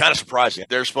Packers was kind of surprising.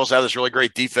 They're supposed to have this really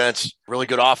great defense, really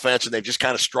good offense, and they've just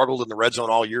kind of struggled in the red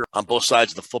zone all year on both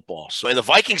sides of the football. So in the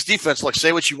Vikings defense, look,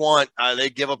 say what you want.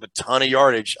 They give up a ton of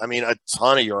yardage. I mean, a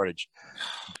ton of yardage.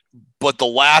 But the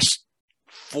last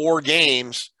 4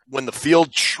 games, when the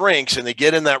field shrinks and they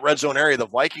get in that red zone area, the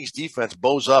Vikings defense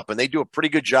bows up, and they do a pretty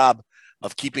good job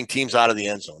of keeping teams out of the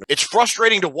end zone. It's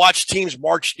frustrating to watch teams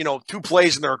march, 2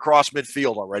 plays and they're across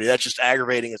midfield already. That's just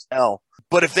aggravating as hell.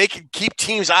 But if they can keep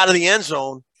teams out of the end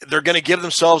zone, they're going to give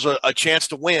themselves a chance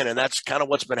to win, and that's kind of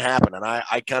what's been happening.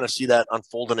 I kind of see that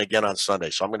unfolding again on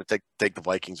Sunday, so I'm going to take the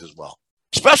Vikings as well.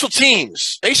 Special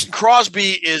teams. Mason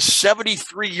Crosby is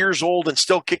 73 years old and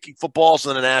still kicking footballs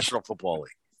in the National Football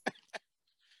League.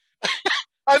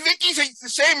 I think he's the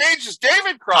same age as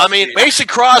David Crosby. I mean, Mason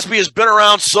Crosby has been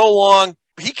around so long.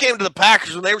 He came to the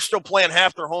Packers when they were still playing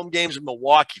half their home games in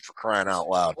Milwaukee, for crying out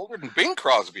loud. Older than Bing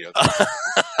Crosby.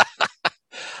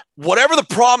 Whatever the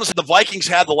problems the Vikings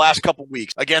had the last couple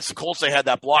weeks against the Colts, they had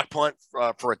that block punt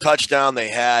for a touchdown. They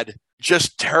had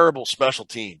just terrible special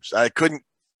teams. I couldn't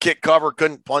kick cover,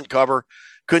 couldn't punt cover,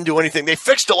 couldn't do anything. They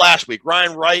fixed it last week.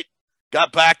 Ryan Wright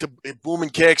got back to booming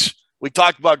kicks. We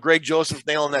talked about Greg Joseph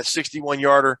nailing that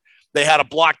 61-yarder. They had a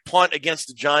blocked punt against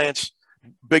the Giants.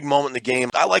 Big moment in the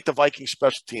game. I like the Vikings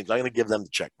special teams. I'm going to give them the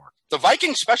check mark. The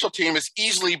Vikings special team has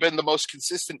easily been the most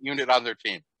consistent unit on their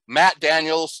team. Matt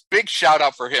Daniels, big shout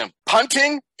out for him.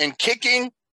 Punting and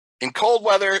kicking in cold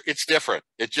weather, it's different.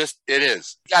 It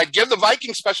is. I'd give the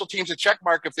Vikings special teams a check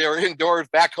mark if they were indoors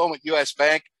back home at US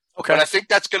Bank. Okay. But I think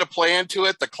that's going to play into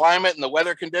it, the climate and the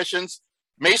weather conditions.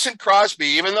 Mason Crosby,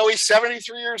 even though he's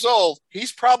 73 years old,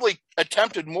 he's probably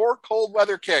attempted more cold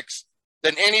weather kicks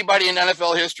than anybody in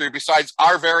NFL history besides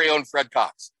our very own Fred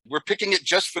Cox. We're picking it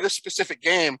just for this specific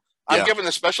game. I'm giving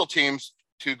the special teams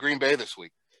to Green Bay this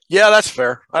week. Yeah, that's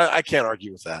fair. I can't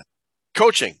argue with that.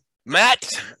 Coaching. Matt,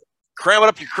 cram it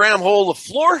up your cram hole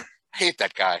LaFleur. I hate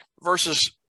that guy.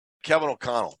 Versus Kevin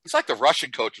O'Connell. He's like the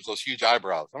Russian coach with those huge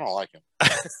eyebrows. I don't like him.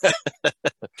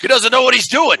 He doesn't know what he's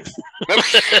doing.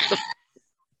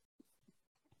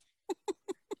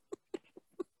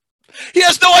 He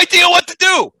has no idea what to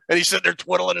do. And he's sitting there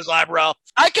twiddling his eyebrow.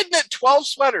 I could knit 12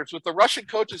 sweaters with the Russian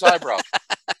coach's eyebrows.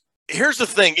 Here's the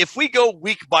thing. If we go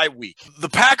week by week, the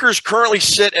Packers currently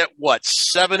sit at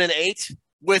 7-8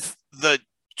 with the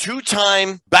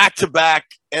 2-time back-to-back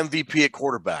MVP at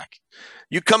quarterback.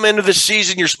 You come into the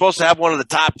season, you're supposed to have one of the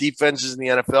top defenses in the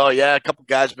NFL. Yeah, a couple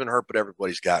guys have been hurt, but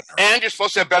everybody's gotten hurt. And you're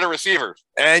supposed to have better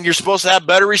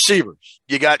receivers.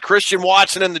 You got Christian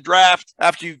Watson in the draft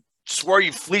after you swore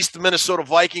you fleeced the Minnesota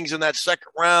Vikings in that second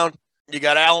round. You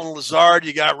got Alan Lazard.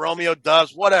 You got Romeo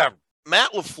Doubs, whatever.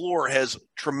 Matt LaFleur has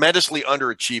tremendously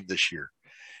underachieved this year.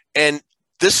 And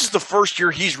this is the first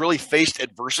year he's really faced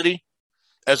adversity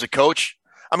as a coach.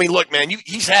 I mean, look, man,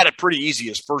 he's had it pretty easy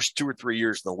his first 2 or 3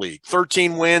 years in the league.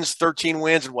 13 wins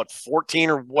and 14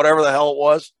 or whatever the hell it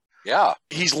was. Yeah.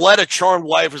 He's led a charmed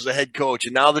life as a head coach,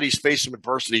 and now that he's faced some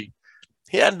adversity,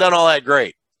 he hadn't done all that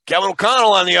great. Kevin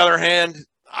O'Connell, on the other hand,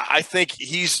 I think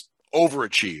he's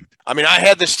overachieved. I mean, I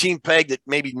had this team pegged at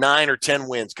maybe 9 or 10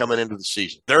 wins coming into the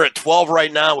season. They're at 12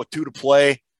 right now with 2 to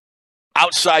play.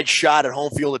 Outside shot at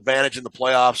home field advantage in the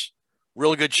playoffs.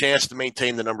 Really good chance to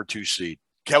maintain the number 2 seed.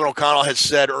 Kevin O'Connell has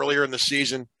said earlier in the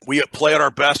season, we play at our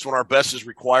best when our best is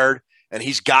required, and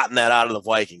he's gotten that out of the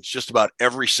Vikings just about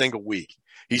every single week.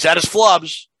 He's had his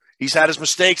flubs, he's had his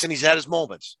mistakes, and he's had his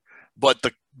moments. But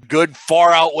the good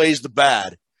far outweighs the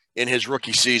bad in his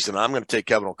rookie season. I'm going to take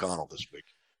Kevin O'Connell this week.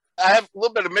 I have a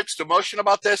little bit of mixed emotion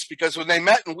about this because when they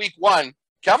met in week 1,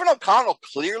 Kevin O'Connell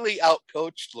clearly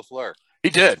outcoached LaFleur. He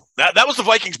did. That was the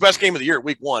Vikings' best game of the year,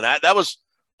 week 1. That was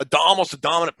almost a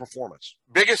dominant performance.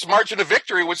 Biggest margin of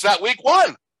victory was that week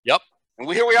 1. Yep.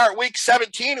 And here we are at week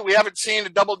 17, and we haven't seen a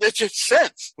double digit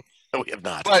since. No, we have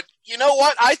not. But you know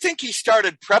what? I think he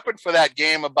started prepping for that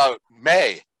game about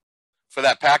May for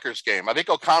that Packers game. I think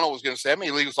O'Connell was going to say, I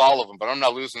may lose all of them, but I'm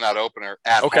not losing that opener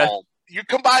at home. You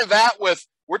combine that with,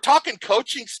 we're talking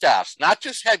coaching staffs, not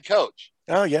just head coach.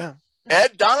 Oh, yeah.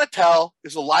 Ed Donatel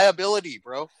is a liability,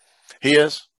 bro. He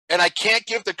is. And I can't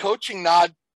give the coaching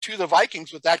nod to the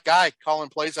Vikings with that guy calling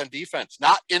plays on defense.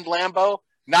 Not in Lambeau,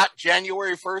 not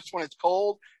January 1st when it's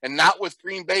cold, and not with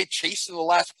Green Bay chasing the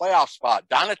last playoff spot.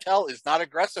 Donatel is not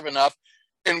aggressive enough.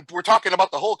 And we're talking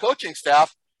about the whole coaching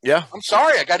staff. Yeah. I'm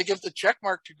sorry. I got to give the check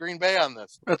mark to Green Bay on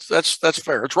this. That's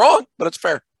fair. It's wrong, but it's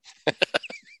fair.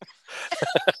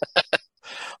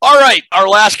 All right. Our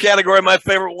last category, my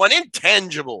favorite one,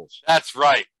 intangibles. That's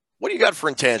right. What do you got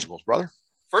for intangibles, brother?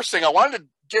 First thing, I wanted to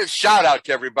give a shout out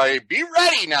to everybody. Be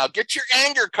ready now. Get your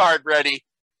anger card ready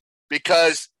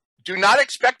because do not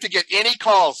expect to get any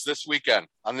calls this weekend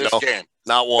on this game.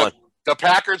 Not one. The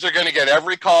Packers are going to get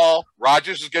every call.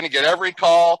 Rodgers is going to get every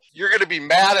call. You're going to be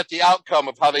mad at the outcome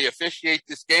of how they officiate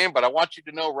this game, but I want you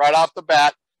to know right off the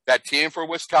bat that team for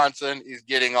Wisconsin is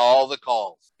getting all the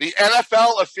calls. The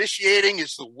NFL officiating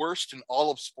is the worst in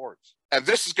all of sports. And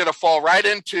this is going to fall right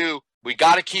into, we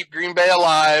got to keep Green Bay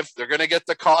alive. They're going to get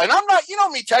the call. And I'm not, you know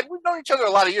me, Ted, we've known each other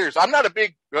a lot of years. I'm not a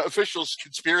big officials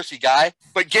conspiracy guy,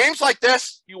 but games like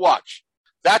this, you watch.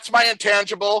 That's my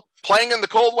intangible. Playing in the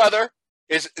cold weather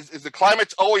is the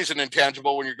climate's always an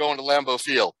intangible when you're going to Lambeau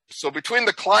Field. So between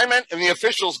the climate and the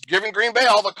officials giving Green Bay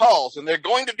all the calls, and they're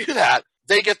going to do that,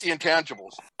 they get the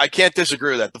intangibles. I can't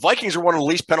disagree with that. The Vikings are one of the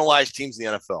least penalized teams in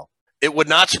the NFL. It would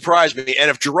not surprise me. And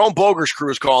if Jerome Boger's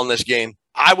crew is calling this game,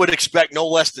 I would expect no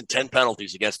less than 10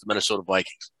 penalties against the Minnesota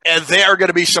Vikings. And they are going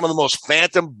to be some of the most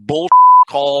phantom bullshit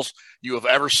calls you have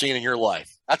ever seen in your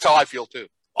life. That's how I feel, too.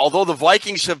 Although the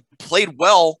Vikings have played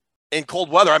well in cold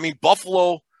weather. I mean,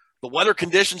 Buffalo, the weather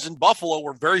conditions in Buffalo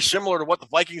were very similar to what the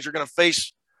Vikings are going to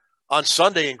face on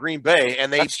Sunday in Green Bay,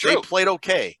 and they played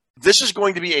okay. This is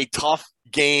going to be a tough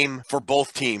game for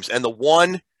both teams, and the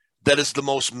one that is the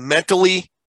most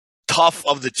mentally tough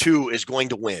of the two is going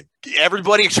to win.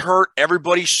 Everybody's hurt.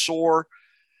 Everybody's sore.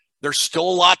 There's still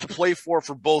a lot to play for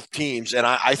both teams, and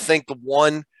I think the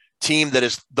one team that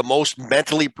is the most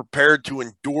mentally prepared to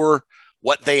endure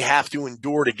what they have to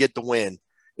endure to get the win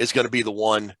is going to be the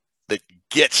one that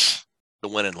gets the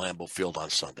win in Lambeau Field on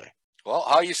Sunday. Well,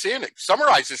 how are you seeing it?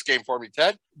 Summarize this game for me,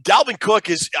 Ted. Dalvin Cook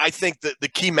is, I think, the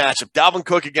key matchup. Dalvin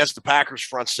Cook against the Packers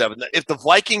front seven. If the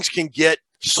Vikings can get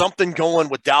something going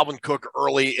with Dalvin Cook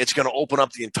early, it's going to open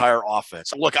up the entire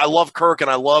offense. Look, I love Kirk, and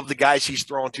I love the guys he's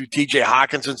throwing to. TJ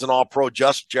Hawkinson's an all-pro.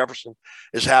 Justin Jefferson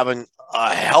is having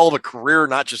a hell of a career,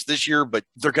 not just this year, but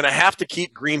they're going to have to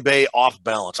keep Green Bay off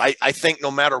balance. I think no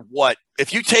matter what,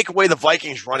 if you take away the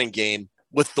Vikings running game,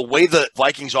 with the way the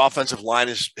Vikings offensive line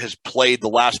has played the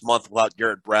last month without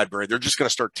Garrett Bradbury, they're just going to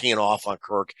start teeing off on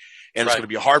Kirk, and it's going to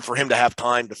be hard for him to have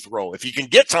time to throw. If he can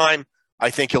get time, I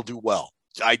think he'll do well.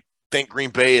 I think Green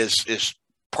Bay is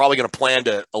probably going to plan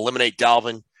to eliminate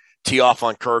Dalvin, tee off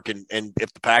on Kirk, and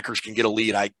if the Packers can get a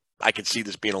lead, I can see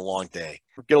this being a long day.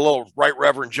 Get a little Right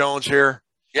Reverend Jones here.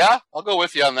 Yeah, I'll go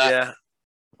with you on that.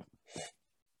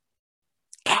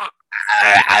 Yeah.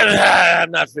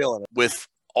 I'm not feeling it. With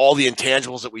all the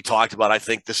intangibles that we talked about, I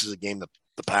think this is a game that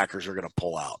the Packers are going to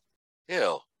pull out.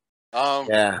 Ew.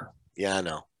 Yeah, I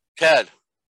know. Ted,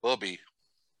 will be.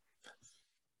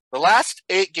 The last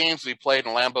 8 games we played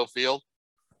in Lambeau Field,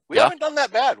 we haven't done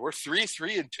that bad. We're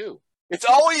 3-3-2. It's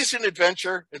always an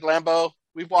adventure at Lambeau.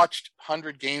 We've watched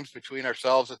 100 games between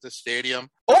ourselves at this stadium.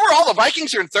 Overall, the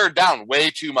Vikings are in third down way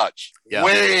too much. Yeah.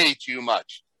 Way too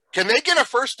much. Can they get a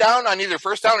first down on either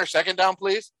first down or second down,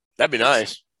 please? That'd be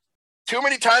nice. Too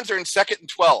many times they're in 2nd and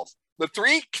 12. The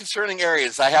 3 concerning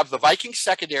areas, I have the Vikings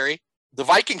secondary, the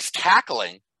Vikings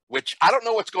tackling, which I don't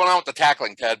know what's going on with the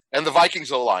tackling, Ted, and the Vikings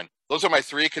O-line. Those are my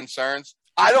 3 concerns.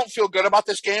 I don't feel good about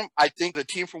this game. I think the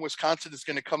team from Wisconsin is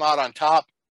going to come out on top,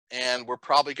 and we're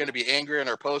probably going to be angry in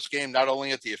our post game, not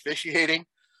only at the officiating,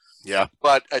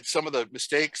 but at some of the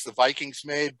mistakes the Vikings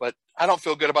made. But I don't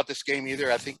feel good about this game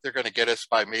either. I think they're going to get us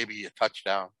by maybe a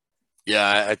touchdown.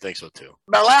 Yeah, I think so too.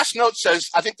 My last note says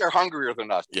I think they're hungrier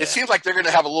than us. Yeah. It seems like they're going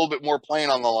to have a little bit more playing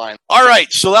on the line. All right,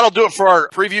 so that'll do it for our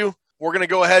preview. We're going to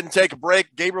go ahead and take a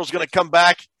break. Gabriel's going to come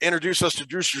back, introduce us to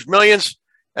Drewster's Millions,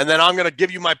 and then I'm going to give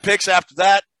you my picks after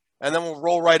that, and then we'll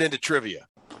roll right into trivia.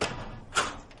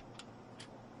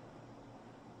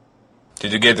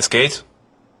 Did you get the skates?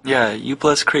 Yeah, U+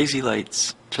 Crazy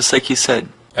Lights, just like you said.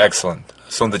 Excellent.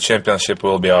 Soon the championship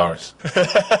will be ours.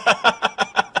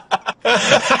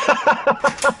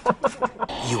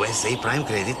 USA Prime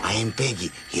Credit, I am Peggy,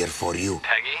 here for you.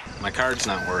 Peggy? My card's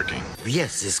not working.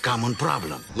 Yes, it's common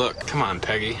problem. Look, come on,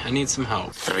 Peggy. I need some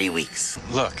help. 3 weeks.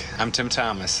 Look, I'm Tim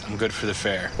Thomas. I'm good for the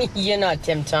fair. You're not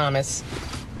Tim Thomas.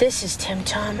 This is Tim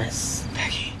Thomas.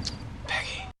 Peggy.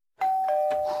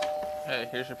 Hey,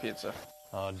 here's your pizza.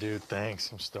 Oh, dude,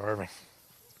 thanks. I'm starving.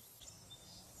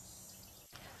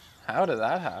 How did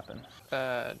that happen?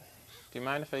 Do you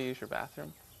mind if I use your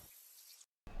bathroom?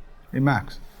 Hey,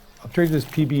 Max. I'll trade this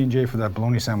PB&J for that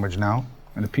bologna sandwich now,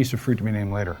 and a piece of fruit to be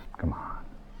named later. Come on.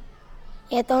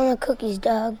 Yeah, throw in the cookies,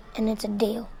 Doug, and it's a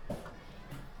deal.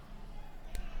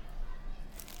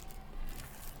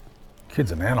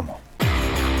 Kid's an animal.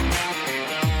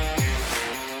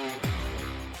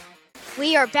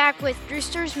 We are back with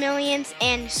Drewster's Millions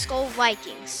and Skull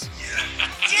Vikings.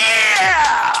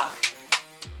 Yeah!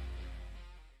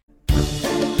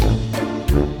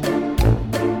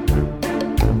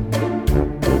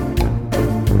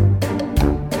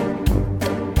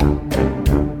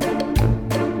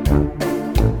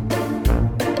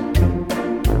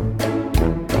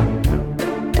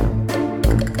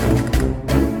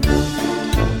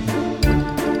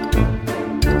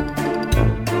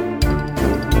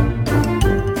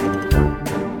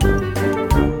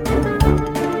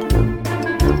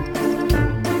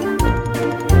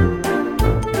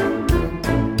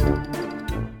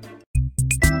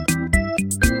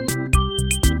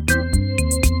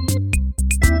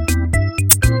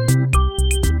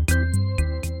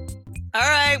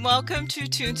 Welcome to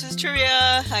Toons'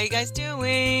 Trivia. How you guys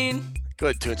doing?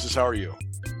 Good, Toons. How are you?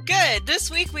 Good.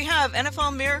 This week we have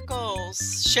NFL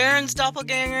Miracles, Sharon's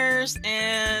Doppelgangers,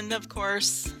 and of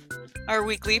course, our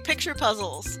weekly picture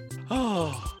puzzles.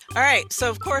 Oh. All right. So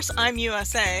of course I'm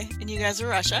USA and you guys are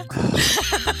Russia.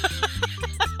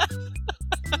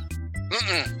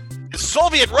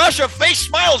 Soviet Russia face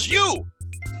smiles you.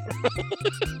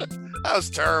 That was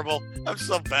terrible. I'm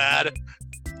so bad.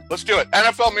 Let's do it.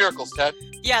 NFL Miracles, Ted.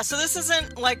 Yeah, so this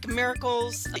isn't like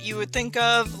miracles that you would think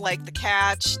of, like The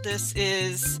Catch. This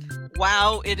is,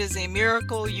 wow, it is a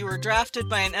miracle you were drafted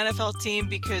by an NFL team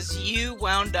because you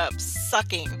wound up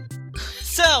sucking.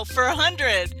 So, for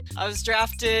 100, I was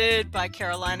drafted by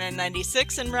Carolina in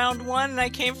 96 in round 1, and I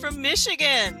came from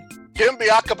Michigan. Tim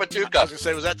Biakapatuka. I was going to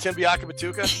say, was that Tim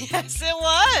Biakapatuka? Yes, it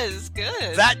was.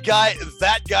 Good. That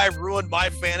guy ruined my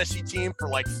fantasy team for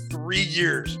like 3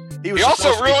 years. He also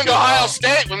ruined Ohio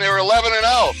State when they were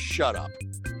 11-0. Shut up.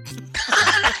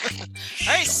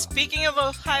 All right, speaking of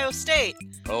Ohio State.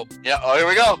 Oh, yeah. Oh, here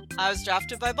we go. I was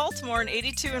drafted by Baltimore in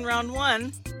 82 in round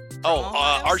 1. Oh,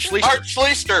 Art Schlichter. Art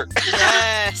Schlichter.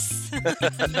 Yes.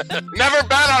 Never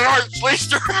bet on Art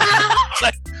Schlichter.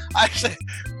 I said,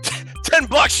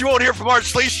 $10, you won't hear from Art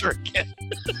Schlichter again.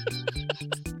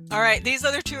 All right, these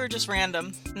other two are just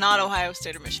random, not Ohio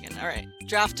State or Michigan. All right,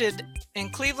 drafted in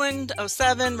Cleveland,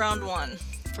 07, round 1,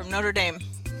 from Notre Dame.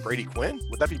 Brady Quinn?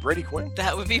 Would that be Brady Quinn?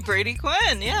 That would be Brady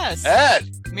Quinn, yes. Ed!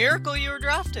 Miracle you were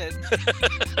drafted.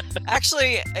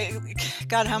 Actually,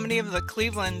 God, how many of the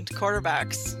Cleveland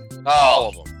quarterbacks? All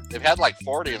of them. They've had like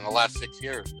 40 in the last 6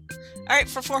 years. All right,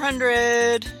 for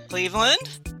 400,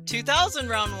 Cleveland, 2000,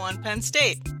 round 1, Penn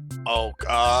State.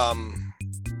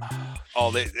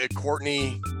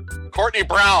 Courtney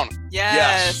Brown.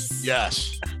 Yes.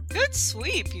 Good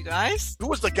sweep, you guys. Who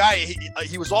was the guy?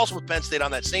 He was also with Penn State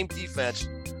on that same defense.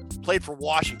 Played for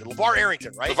Washington. LeVar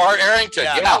Arrington, right? LeVar Arrington,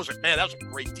 yeah. That was a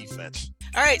great defense.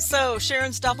 All right, so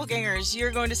Sharon's Doppelgangers.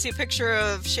 You're going to see a picture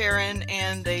of Sharon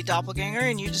and a doppelganger,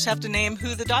 and you just have to name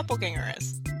who the doppelganger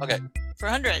is. Okay. For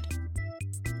 100.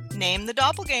 Name the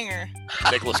doppelganger.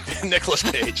 Nicolas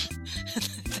Cage.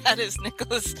 That is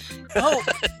Nicolas. Oh,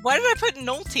 why did I put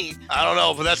Nolte? I don't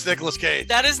know, but that's Nicolas Cage.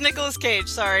 That is Nicolas Cage.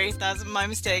 Sorry, that's my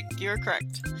mistake. You're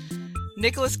correct.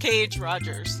 Nicolas Cage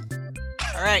Rogers.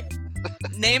 All right.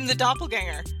 Name the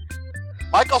doppelganger.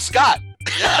 Michael Scott.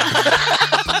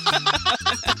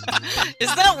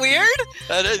 Is that weird?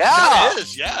 That is. Yeah. That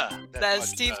is. Yeah. That is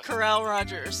Steve Carell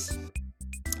Rogers.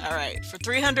 All right, for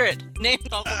 300, name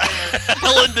doppelganger.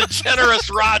 Ellen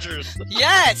DeGeneres Rogers.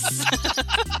 Yes.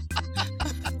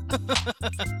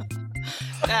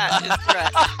 That is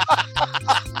correct.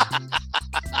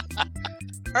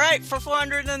 All right, for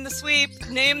 400 in the sweep,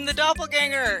 name the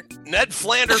doppelganger. Ned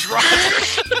Flanders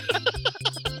Rogers.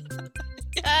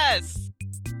 Yes.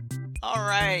 All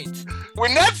right.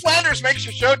 When Ned Flanders makes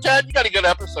your show, Ted, you got a good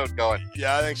episode going.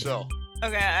 Yeah, I think so.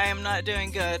 Okay, I am not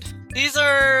doing good. These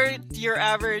are your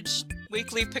average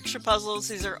weekly picture puzzles.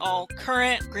 These are all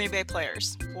current Green Bay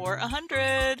players. For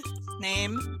 100,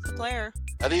 name the player.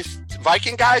 Are these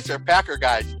Viking guys or Packer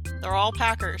guys? They're all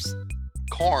Packers.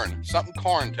 Corn. Something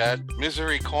corn, Ted.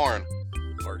 Misery corn.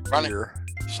 Or Running. ear.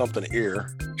 Something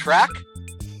ear. Track?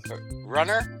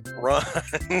 Runner? Run.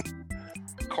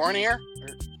 Corn ear?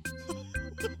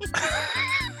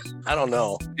 I don't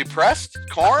know. Depressed?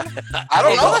 Corn? I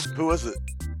don't know. Who was it?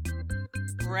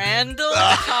 Randall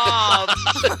Cobb.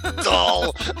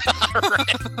 Dull.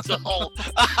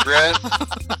 Randall.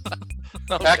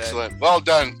 Okay. Excellent. Well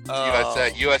done,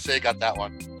 USA. USA got that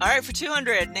one. All right, for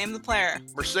 200, name the player.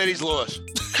 Mercedes Lewis.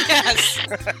 Yes.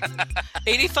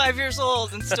 85 years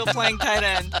old and still playing tight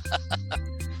end.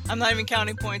 I'm not even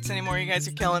counting points anymore. You guys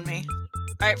are killing me.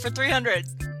 All right, for 300,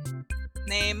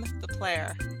 name the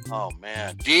player. Oh,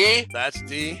 man. D? That's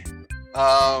D.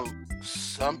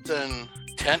 Something.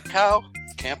 Tent cow?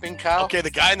 Camping cow? Okay,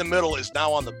 the guy in the middle is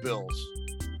now on the Bills.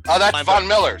 Oh, that's Von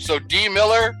Miller. So D.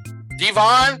 Miller,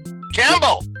 Devon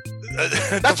Campbell.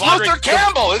 That's Luther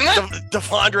Campbell, isn't it?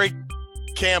 Devondre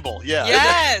Campbell. Yeah.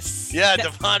 Yes. Yeah,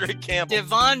 Devondre Campbell.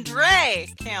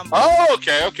 Devondre Campbell. Oh,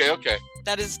 okay.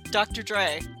 That is Dr.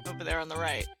 Dre over there on the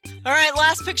right. All right,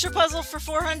 last picture puzzle for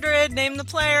 400. Name the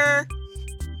player.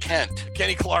 Kent.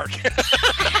 Kenny Clark.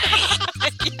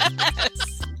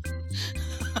 Yes.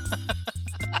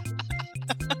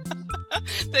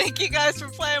 Thank you guys for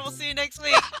playing. We'll see you next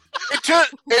week.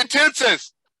 Hey,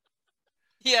 Tootses.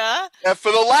 Yeah? And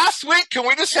for the last week, can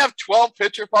we just have 12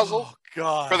 picture puzzles? Oh,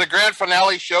 God. For the grand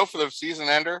finale show for the season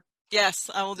ender? Yes,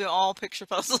 I will do all picture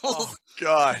puzzles. Oh,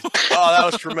 God. Oh, that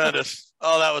was tremendous.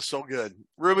 Oh, that was so good.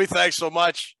 Ruby, thanks so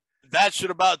much. That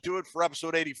should about do it for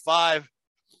episode 85.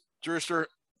 Drewster,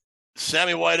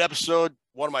 Sammy White episode.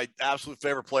 One of my absolute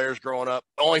favorite players growing up.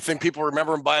 The only thing people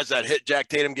remember him by is that hit Jack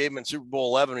Tatum gave him in Super Bowl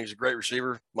 11. He's a great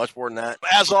receiver. Much more than that.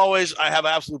 As always, I have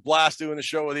an absolute blast doing the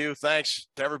show with you. Thanks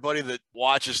to everybody that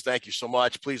watches. Thank you so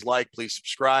much. Please like, please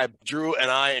subscribe. Drew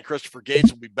and I and Christopher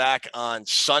Gates will be back on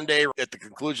Sunday at the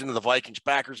conclusion of the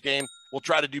Vikings-Packers game. We'll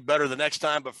try to do better the next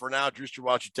time, but for now, Drewster,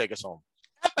 why don't you take us home?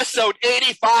 Episode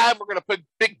 85. We're going to put a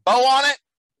big bow on it.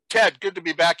 Ted, good to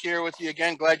be back here with you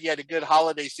again. Glad you had a good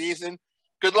holiday season.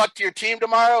 Good luck to your team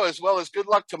tomorrow, as well as good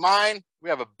luck to mine. We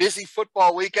have a busy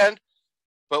football weekend,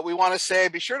 but we want to say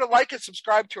be sure to like and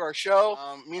subscribe to our show.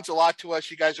 It means a lot to us.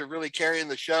 You guys are really carrying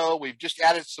the show. We've just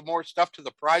added some more stuff to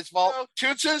the prize vault.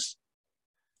 Tootses,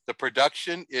 the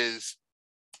production is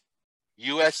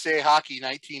USA Hockey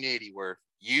 1980, where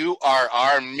you are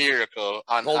our miracle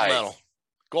on Gold ice. medal.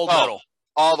 Gold medal.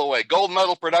 All the way. Gold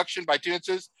medal production by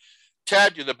Tootses.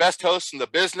 Ted, you're the best host in the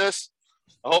business.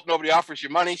 I hope nobody offers you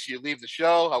money so you leave the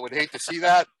show. I would hate to see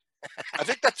that. I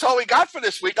think that's all we got for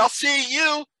this week. I'll see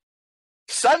you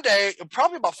Sunday,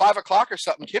 probably about 5 o'clock or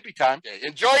something, hippie time.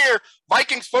 Enjoy your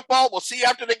Vikings football. We'll see you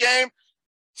after the game.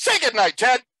 Say good night,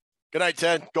 Ted. Good night,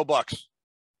 Ted. Go Bucks.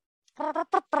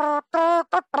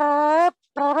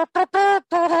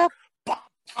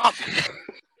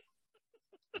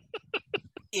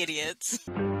 Idiots.